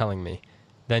appreciate your telling me.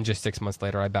 Then just 6 months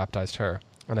later, I baptized her,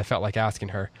 and I felt like asking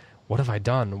her, what have I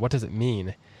done? What does it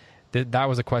mean? That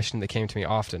was a question that came to me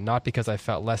often, not because I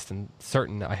felt less than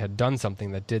certain I had done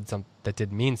something that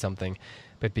did mean something,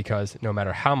 but because no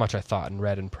matter how much I thought and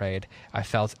read and prayed, I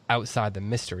felt outside the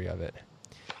mystery of it.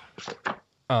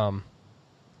 And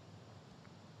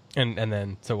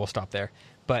then, so we'll stop there.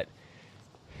 But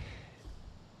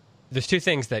there's 2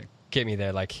 things that get me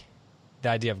there, like the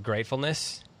idea of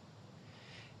gratefulness,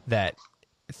 that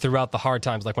throughout the hard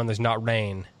times, like when there's not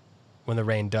rain, when the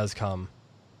rain does come,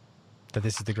 that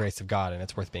this is the grace of God and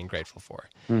it's worth being grateful for.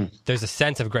 There's a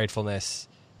sense of gratefulness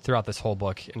throughout this whole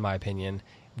book, in my opinion,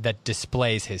 that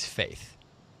displays his faith.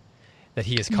 That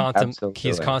he is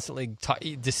constantly,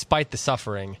 despite the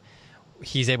suffering,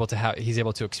 he's able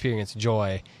to experience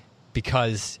joy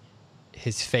because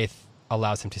his faith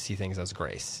allows him to see things as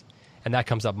grace. And that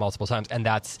comes up multiple times, and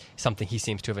that's something he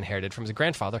seems to have inherited from his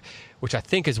grandfather, which I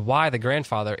think is why the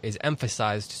grandfather is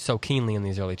emphasized so keenly in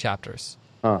these early chapters.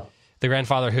 The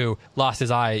grandfather who lost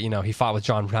his eye, he fought with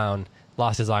John Brown,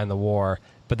 lost his eye in the war,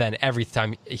 but then every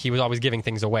time he was always giving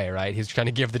things away, right? He was trying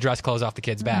to give the dress clothes off the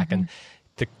kids' back and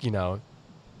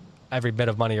every bit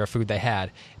of money or food they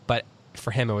had. But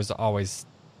for him, it was always,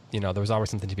 there was always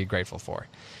something to be grateful for.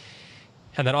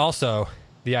 And then also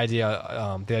the idea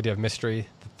of mystery,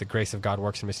 that the grace of God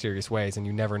works in mysterious ways, and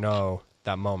you never know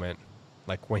that moment.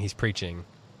 Like when he's preaching,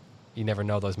 you never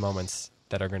know those moments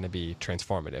that are going to be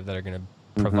transformative, that are going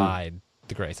to provide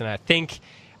the grace. And I think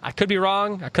I could be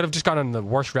wrong. I could have just gone on the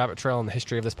worst rabbit trail in the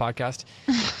history of this podcast,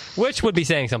 which would be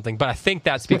saying something. But I think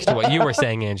that speaks to what you were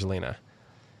saying, Angelina,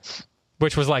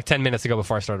 which was like 10 minutes ago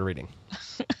before I started reading.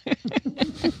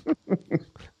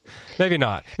 Maybe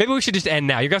not. Maybe we should just end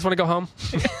now. You guys want to go home?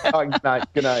 Good night.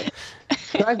 Good night.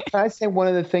 Can I say one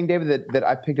other thing, David, that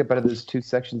I picked up out of those 2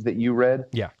 sections that you read?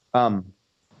 Yeah.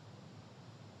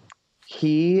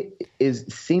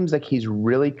 Seems like he's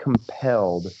really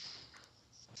compelled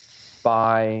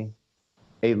by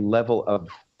a level of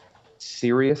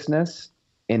seriousness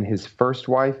in his first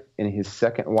wife, in his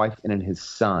second wife, and in his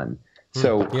son.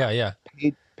 So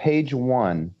page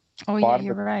 1, bottom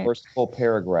of the first full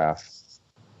paragraph.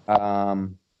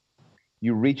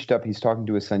 You reached up, he's talking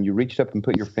to his son, you reached up and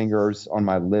put your fingers on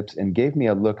my lips and gave me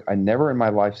a look I never in my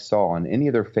life saw on any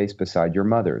other face beside your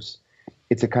mother's.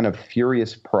 It's a kind of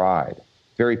furious pride,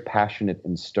 very passionate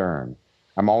and stern.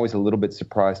 I'm always a little bit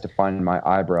surprised to find my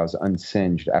eyebrows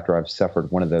unsinged after I've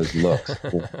suffered one of those looks.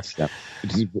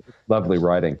 Which is lovely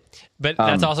writing. But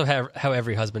that's also how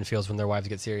every husband feels when their wives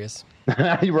get serious.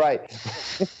 You're right.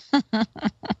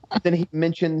 Then he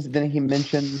mentions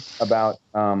about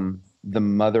the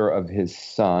mother of his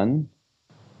son.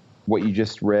 What you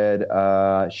just read,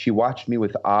 she watched me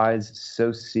with eyes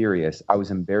so serious, I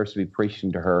was embarrassed to be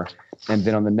preaching to her. And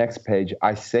then on the next page,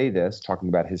 I say this, talking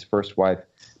about his first wife,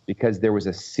 because there was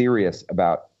a seriousness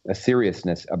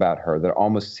about her that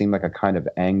almost seemed like a kind of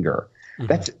anger.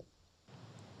 Mm-hmm.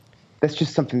 That's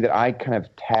just something that I kind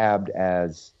of tabbed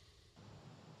as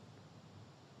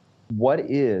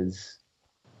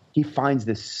he finds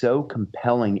this so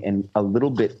compelling and a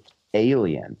little bit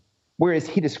alien. Whereas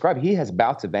he has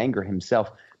bouts of anger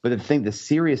himself, but the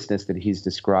seriousness that he's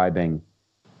describing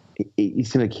it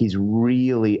seems like he's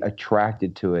really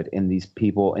attracted to it in these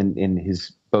people, in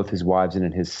his both his wives and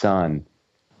in his son.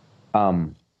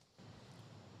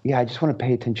 Yeah, I just want to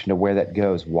pay attention to where that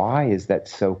goes. Why is that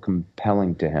so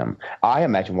compelling to him? I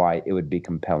imagine why it would be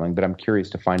compelling, but I'm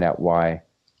curious to find out why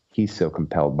he's so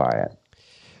compelled by it.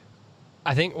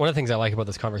 I think one of the things I like about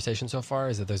this conversation so far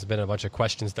is that there's been a bunch of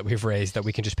questions that we've raised that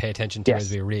we can just pay attention to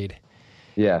as we read.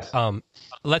 Yes.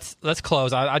 Let's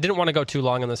close. I didn't want to go too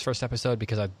long on this first episode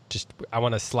because I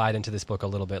want to slide into this book a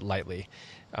little bit lightly.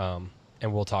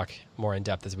 And we'll talk more in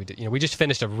depth as we do. We just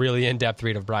finished a really in-depth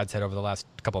read of Brideshead over the last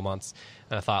couple of months,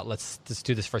 and I thought let's just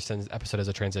do this first episode as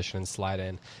a transition and slide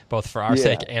in, both for our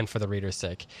sake and for the reader's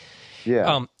sake.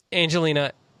 Yeah.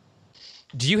 Angelina,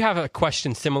 do you have a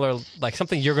question similar, like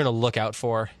something you're going to look out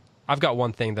for? I've got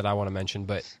one thing that I want to mention,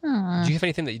 but do you have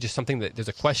anything that there's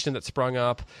a question that sprung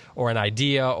up, or an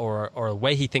idea, or a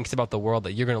way he thinks about the world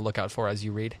that you're going to look out for as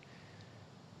you read?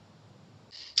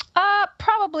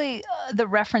 Probably the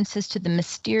references to the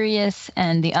mysterious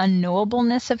and the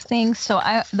unknowableness of things. So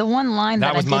the one line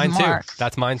that was I mine did mark. too.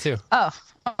 That's mine too. Oh,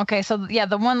 okay. So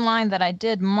the one line that I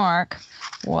did mark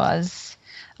was,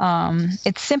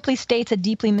 it simply states a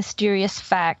deeply mysterious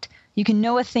fact. You can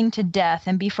know a thing to death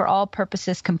and be for all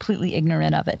purposes completely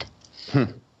ignorant of it.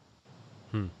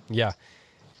 Yeah.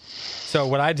 So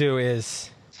what I do is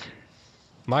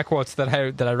my quotes that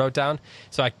I wrote down.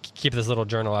 So I keep this little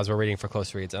journal as we're reading for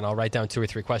Close Reads, and I'll write down 2 or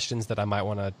 3 questions that I might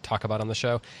want to talk about on the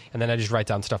show, and then I just write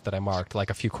down stuff that I marked, like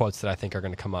a few quotes that I think are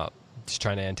going to come up, just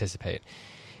trying to anticipate.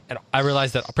 And I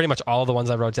realized that pretty much all the ones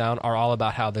I wrote down are all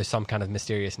about how there's some kind of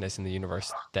mysteriousness in the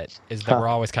universe that we're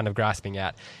always kind of grasping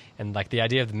at, and like the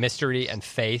idea of the mystery and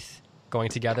faith going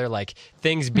together, like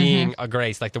things being a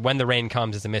grace, like when the rain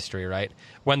comes is a mystery, right?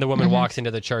 When the woman walks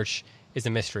into the church is a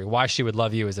mystery. Why she would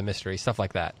love you is a mystery. Stuff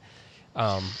like that.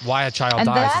 Why a child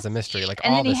dies is a mystery. Like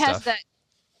all this stuff.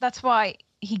 That's why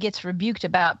he gets rebuked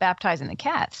about baptizing the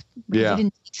cats. Because he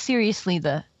didn't take seriously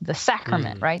the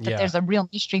sacrament, right? That there's a real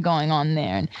mystery going on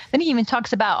there. And then he even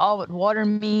talks about all what water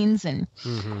means. And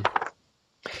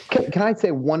Can I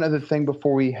say one other thing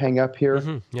before we hang up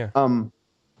here? Yeah.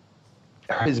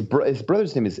 His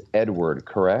brother's name is Edward,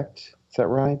 correct? Is that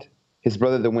right? His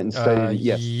brother that went and studied.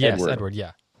 Yes, Edward.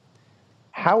 Yeah.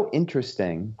 How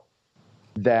interesting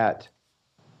that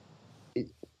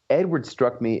Edward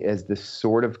struck me as the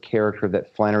sort of character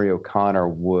that Flannery O'Connor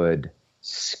would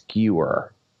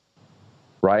skewer,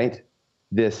 right?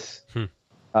 This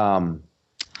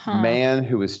man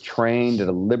who was trained at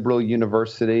a liberal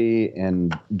university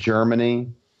in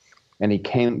Germany, and he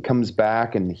comes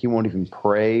back and he won't even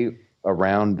pray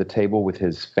around the table with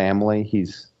his family. He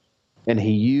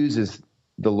uses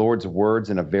the Lord's words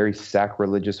in a very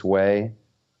sacrilegious way,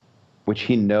 which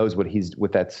he knows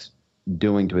what that's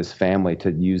doing to his family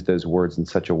to use those words in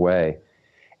such a way.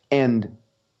 And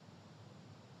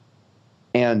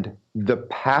the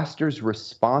pastor's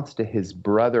response to his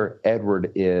brother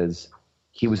Edward is,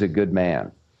 he was a good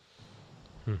man.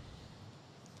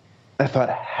 I thought,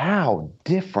 how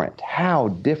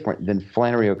different than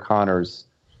Flannery O'Connor's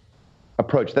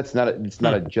approach. It's not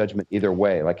a judgment either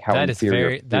way. Like how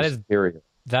superior.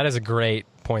 That is a great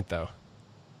point, though.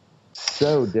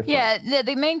 So different. Yeah,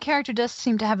 the main character does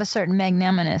seem to have a certain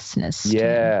magnanimousness.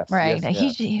 Yeah, right.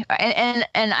 Yes.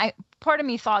 And part of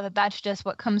me thought that that's just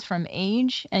what comes from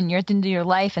age, and you're at the end of your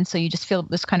life, and so you just feel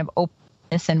this kind of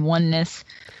openness and oneness.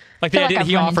 Like the idea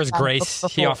he offers grace.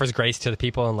 He offers grace to the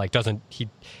people, and he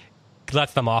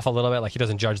lets them off a little bit. Like he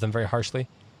doesn't judge them very harshly.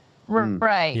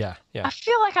 Right. Yeah. I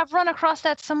feel like I've run across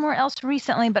that somewhere else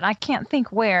recently, but I can't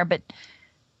think where. But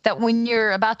that when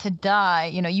you're about to die,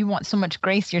 you want so much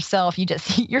grace yourself, you're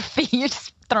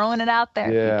just throwing it out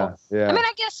there. Yeah. I mean,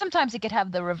 I guess sometimes it could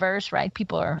have the reverse, right?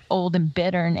 People are old and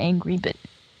bitter and angry, but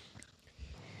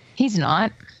he's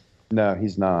not. No,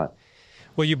 he's not.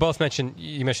 Well, you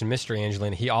mentioned mystery,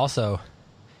 Angelina. He also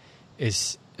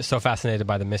is so fascinated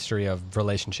by the mystery of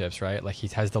relationships, right? Like he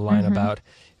has the line about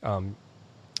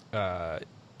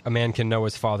a man can know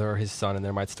his father or his son, and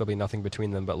there might still be nothing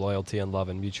between them but loyalty and love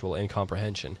and mutual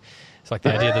incomprehension. It's like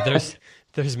the idea that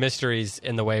there's mysteries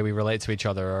in the way we relate to each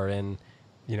other, or in,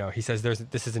 he says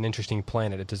this is an interesting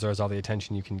planet. It deserves all the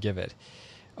attention you can give it.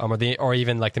 Or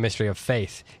even like the mystery of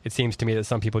faith. It seems to me that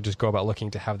some people just go about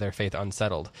looking to have their faith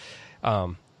unsettled.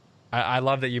 I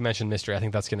love that you mentioned mystery. I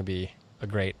think that's going to be a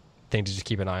great thing to just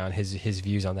keep an eye on, his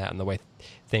views on that, and the way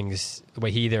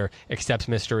he either accepts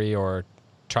mystery or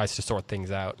tries to sort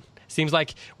things out. Seems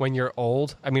like when you're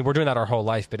old, I mean, we're doing that our whole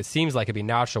life, but it seems like it'd be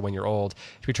natural when you're old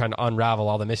to be trying to unravel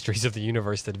all the mysteries of the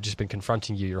universe that have just been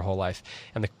confronting you your whole life.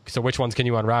 So which ones can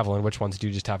you unravel, and which ones do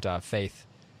you just have to have faith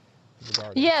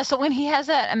Yeah, so when he has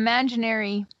that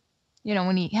imaginary,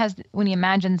 when he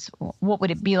imagines what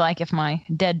would it be like if my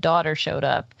dead daughter showed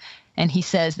up, and he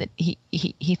says that he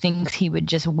thinks he would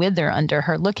just wither under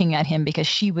her looking at him because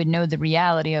she would know the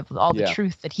reality of all the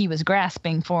truth that he was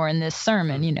grasping for in this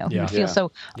sermon. He would feel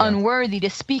so unworthy to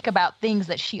speak about things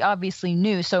that she obviously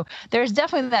knew. So there's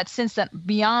definitely that sense that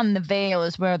beyond the veil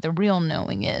is where the real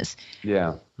knowing is.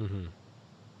 Yeah. Mm-hmm.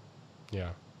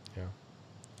 Yeah.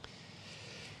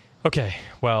 Okay.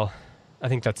 Well, I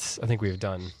think we've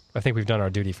done our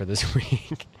duty for this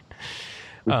week.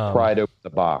 We pried open the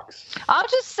box. I'll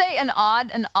just say an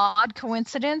odd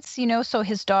coincidence, so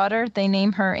his daughter, they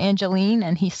name her Angeline,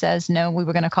 and he says, no, we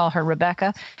were going to call her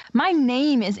Rebecca. My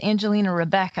name is Angelina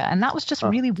Rebecca, and that was just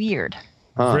really weird.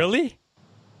 Huh. Really?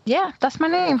 Yeah, that's my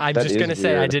name. I'm just going to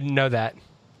say I didn't know that.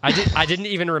 I didn't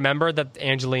even remember that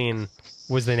Angeline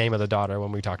was the name of the daughter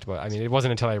when we talked about it. I mean, it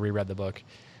wasn't until I reread the book.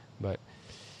 But,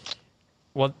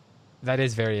 well, that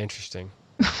is very interesting.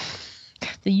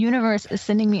 The universe is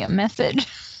sending me a message.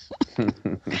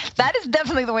 That is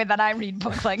definitely the way that I read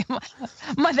books. Like, there's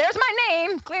my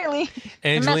name, clearly.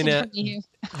 Angelina,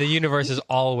 the universe is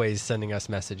always sending us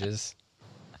messages.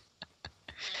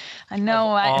 I know.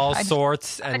 All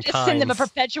sorts and kinds. I just send them a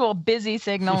perpetual busy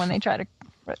signal when they try to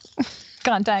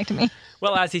contact me.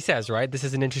 Well, as he says, right? This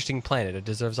is an interesting planet. It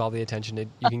deserves all the attention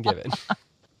you can give it.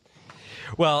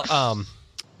 Well,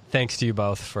 thanks to you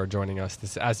both for joining us.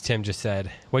 This, as Tim just said,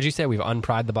 what'd you say? We've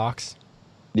unpried the box?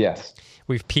 Yes.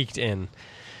 We've peeked in.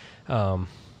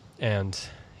 And,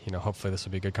 hopefully this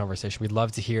will be a good conversation. We'd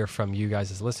love to hear from you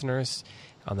guys as listeners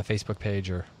on the Facebook page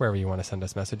or wherever you want to send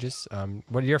us messages.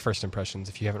 What are your first impressions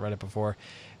if you haven't read it before?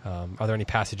 Are there any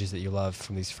passages that you love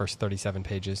from these first 37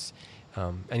 pages?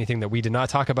 Anything that we did not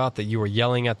talk about that you were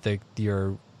yelling at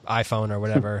your iPhone or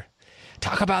whatever?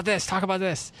 Talk about this.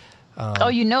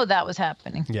 That was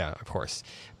happening. Yeah, of course.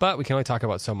 But we can only talk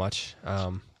about so much.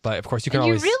 But of course, you can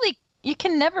always... You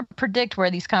can never predict where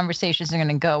these conversations are going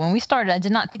to go. When we started, I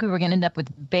did not think we were going to end up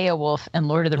with Beowulf and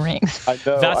Lord of the Rings. I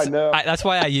know. That's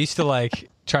why I used to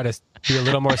try to be a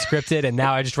little more scripted, and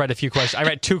now I just write a few questions. I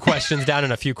write 2 questions down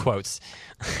and a few quotes.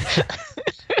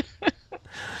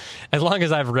 As long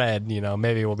as I've read,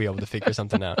 maybe we'll be able to figure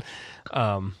something out.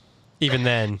 Even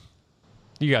then,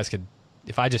 you guys could,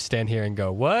 if I just stand here and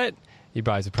go, what? You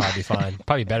guys would probably be fine.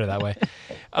 Probably better that way.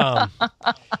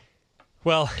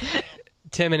 Well,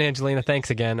 Tim and Angelina, thanks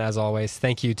again, as always.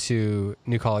 Thank you to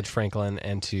New College Franklin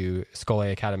and to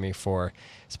Scollay Academy for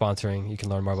sponsoring. You can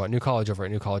learn more about New College over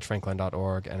at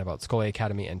newcollegefranklin.org and about Scollay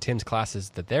Academy and Tim's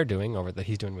classes that they're doing that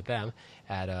he's doing with them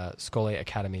at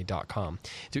scollayacademy.com.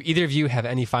 Do either of you have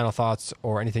any final thoughts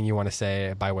or anything you want to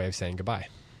say by way of saying goodbye?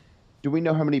 Do we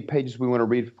know how many pages we want to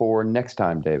read for next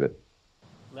time, David?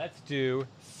 Let's do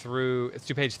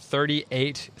page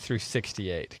 38 through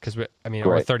 68,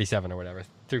 or 37 or whatever,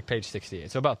 through page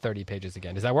 68. So about 30 pages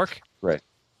again. Does that work? Right.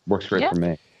 Works great for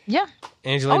me. Yeah.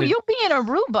 Angelina, you'll be in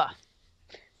Aruba.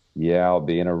 Yeah, I'll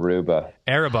be in Aruba.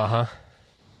 Aruba, huh?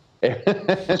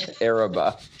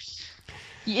 Aruba.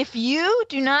 If you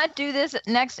do not do this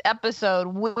next episode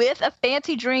with a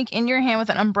fancy drink in your hand with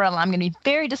an umbrella, I'm going to be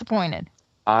very disappointed.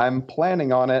 I'm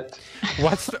planning on it.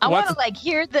 I want to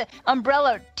hear the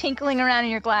umbrella tinkling around in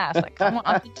your glass. I want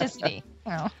authenticity.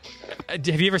 Have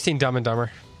you ever seen Dumb and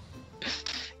Dumber?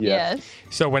 Yes.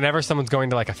 So whenever someone's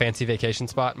going to a fancy vacation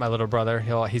spot, my little brother,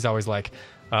 he's always like,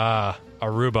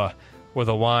 Aruba, where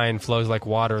the wine flows like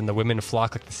water and the women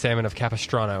flock like the salmon of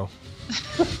Capistrano.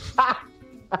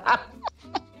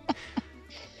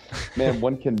 Man,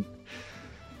 one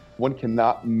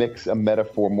cannot mix a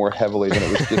metaphor more heavily than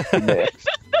it was just mixed.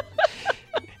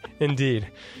 Indeed.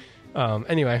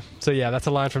 Anyway, so yeah, that's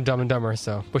a line from Dumb and Dumber,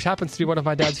 which happens to be one of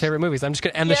my dad's favorite movies. I'm just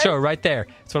going to end the show right there.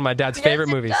 It's one of my dad's favorite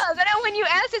movies. Does. I know when you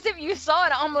asked us if you saw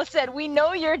it, I almost said, we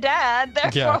know your dad,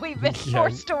 therefore we've been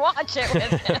forced to watch it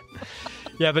with him.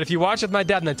 Yeah, but if you watch it with my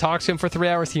dad and then talk to him for 3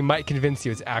 hours, he might convince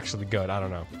you it's actually good. I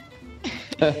don't know.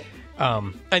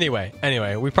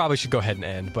 Anyway, we probably should go ahead and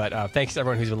end. But thanks to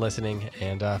everyone who's been listening,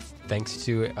 and thanks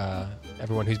to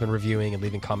everyone who's been reviewing and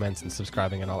leaving comments and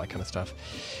subscribing and all that kind of stuff.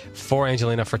 For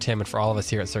Angelina, for Tim, and for all of us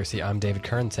here at Cersei, I'm David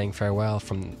Kern saying farewell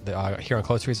from here on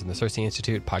Close Reads and the Cersei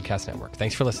Institute Podcast Network.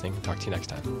 Thanks for listening. Talk to you next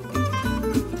time.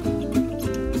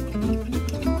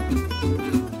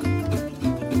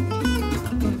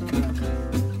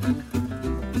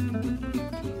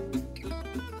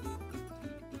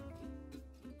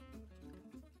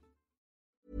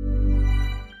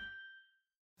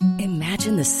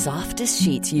 Imagine the softest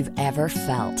sheets you've ever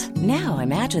felt. Now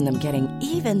imagine them getting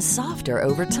even softer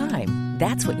over time.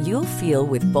 That's what you'll feel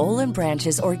with Boll &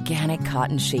 Branch's organic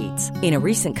cotton sheets. In a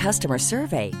recent customer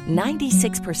survey,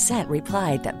 96%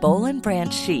 replied that Boll &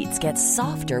 Branch sheets get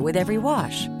softer with every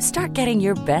wash. Start getting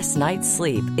your best night's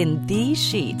sleep in these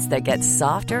sheets that get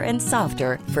softer and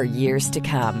softer for years to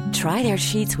come. Try their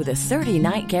sheets with a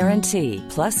 30-night guarantee.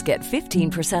 Plus, get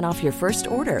 15% off your first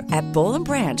order at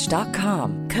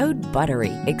bollandbranch.com. Code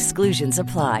BUTTERY. Exclusions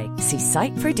apply. See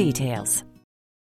site for details.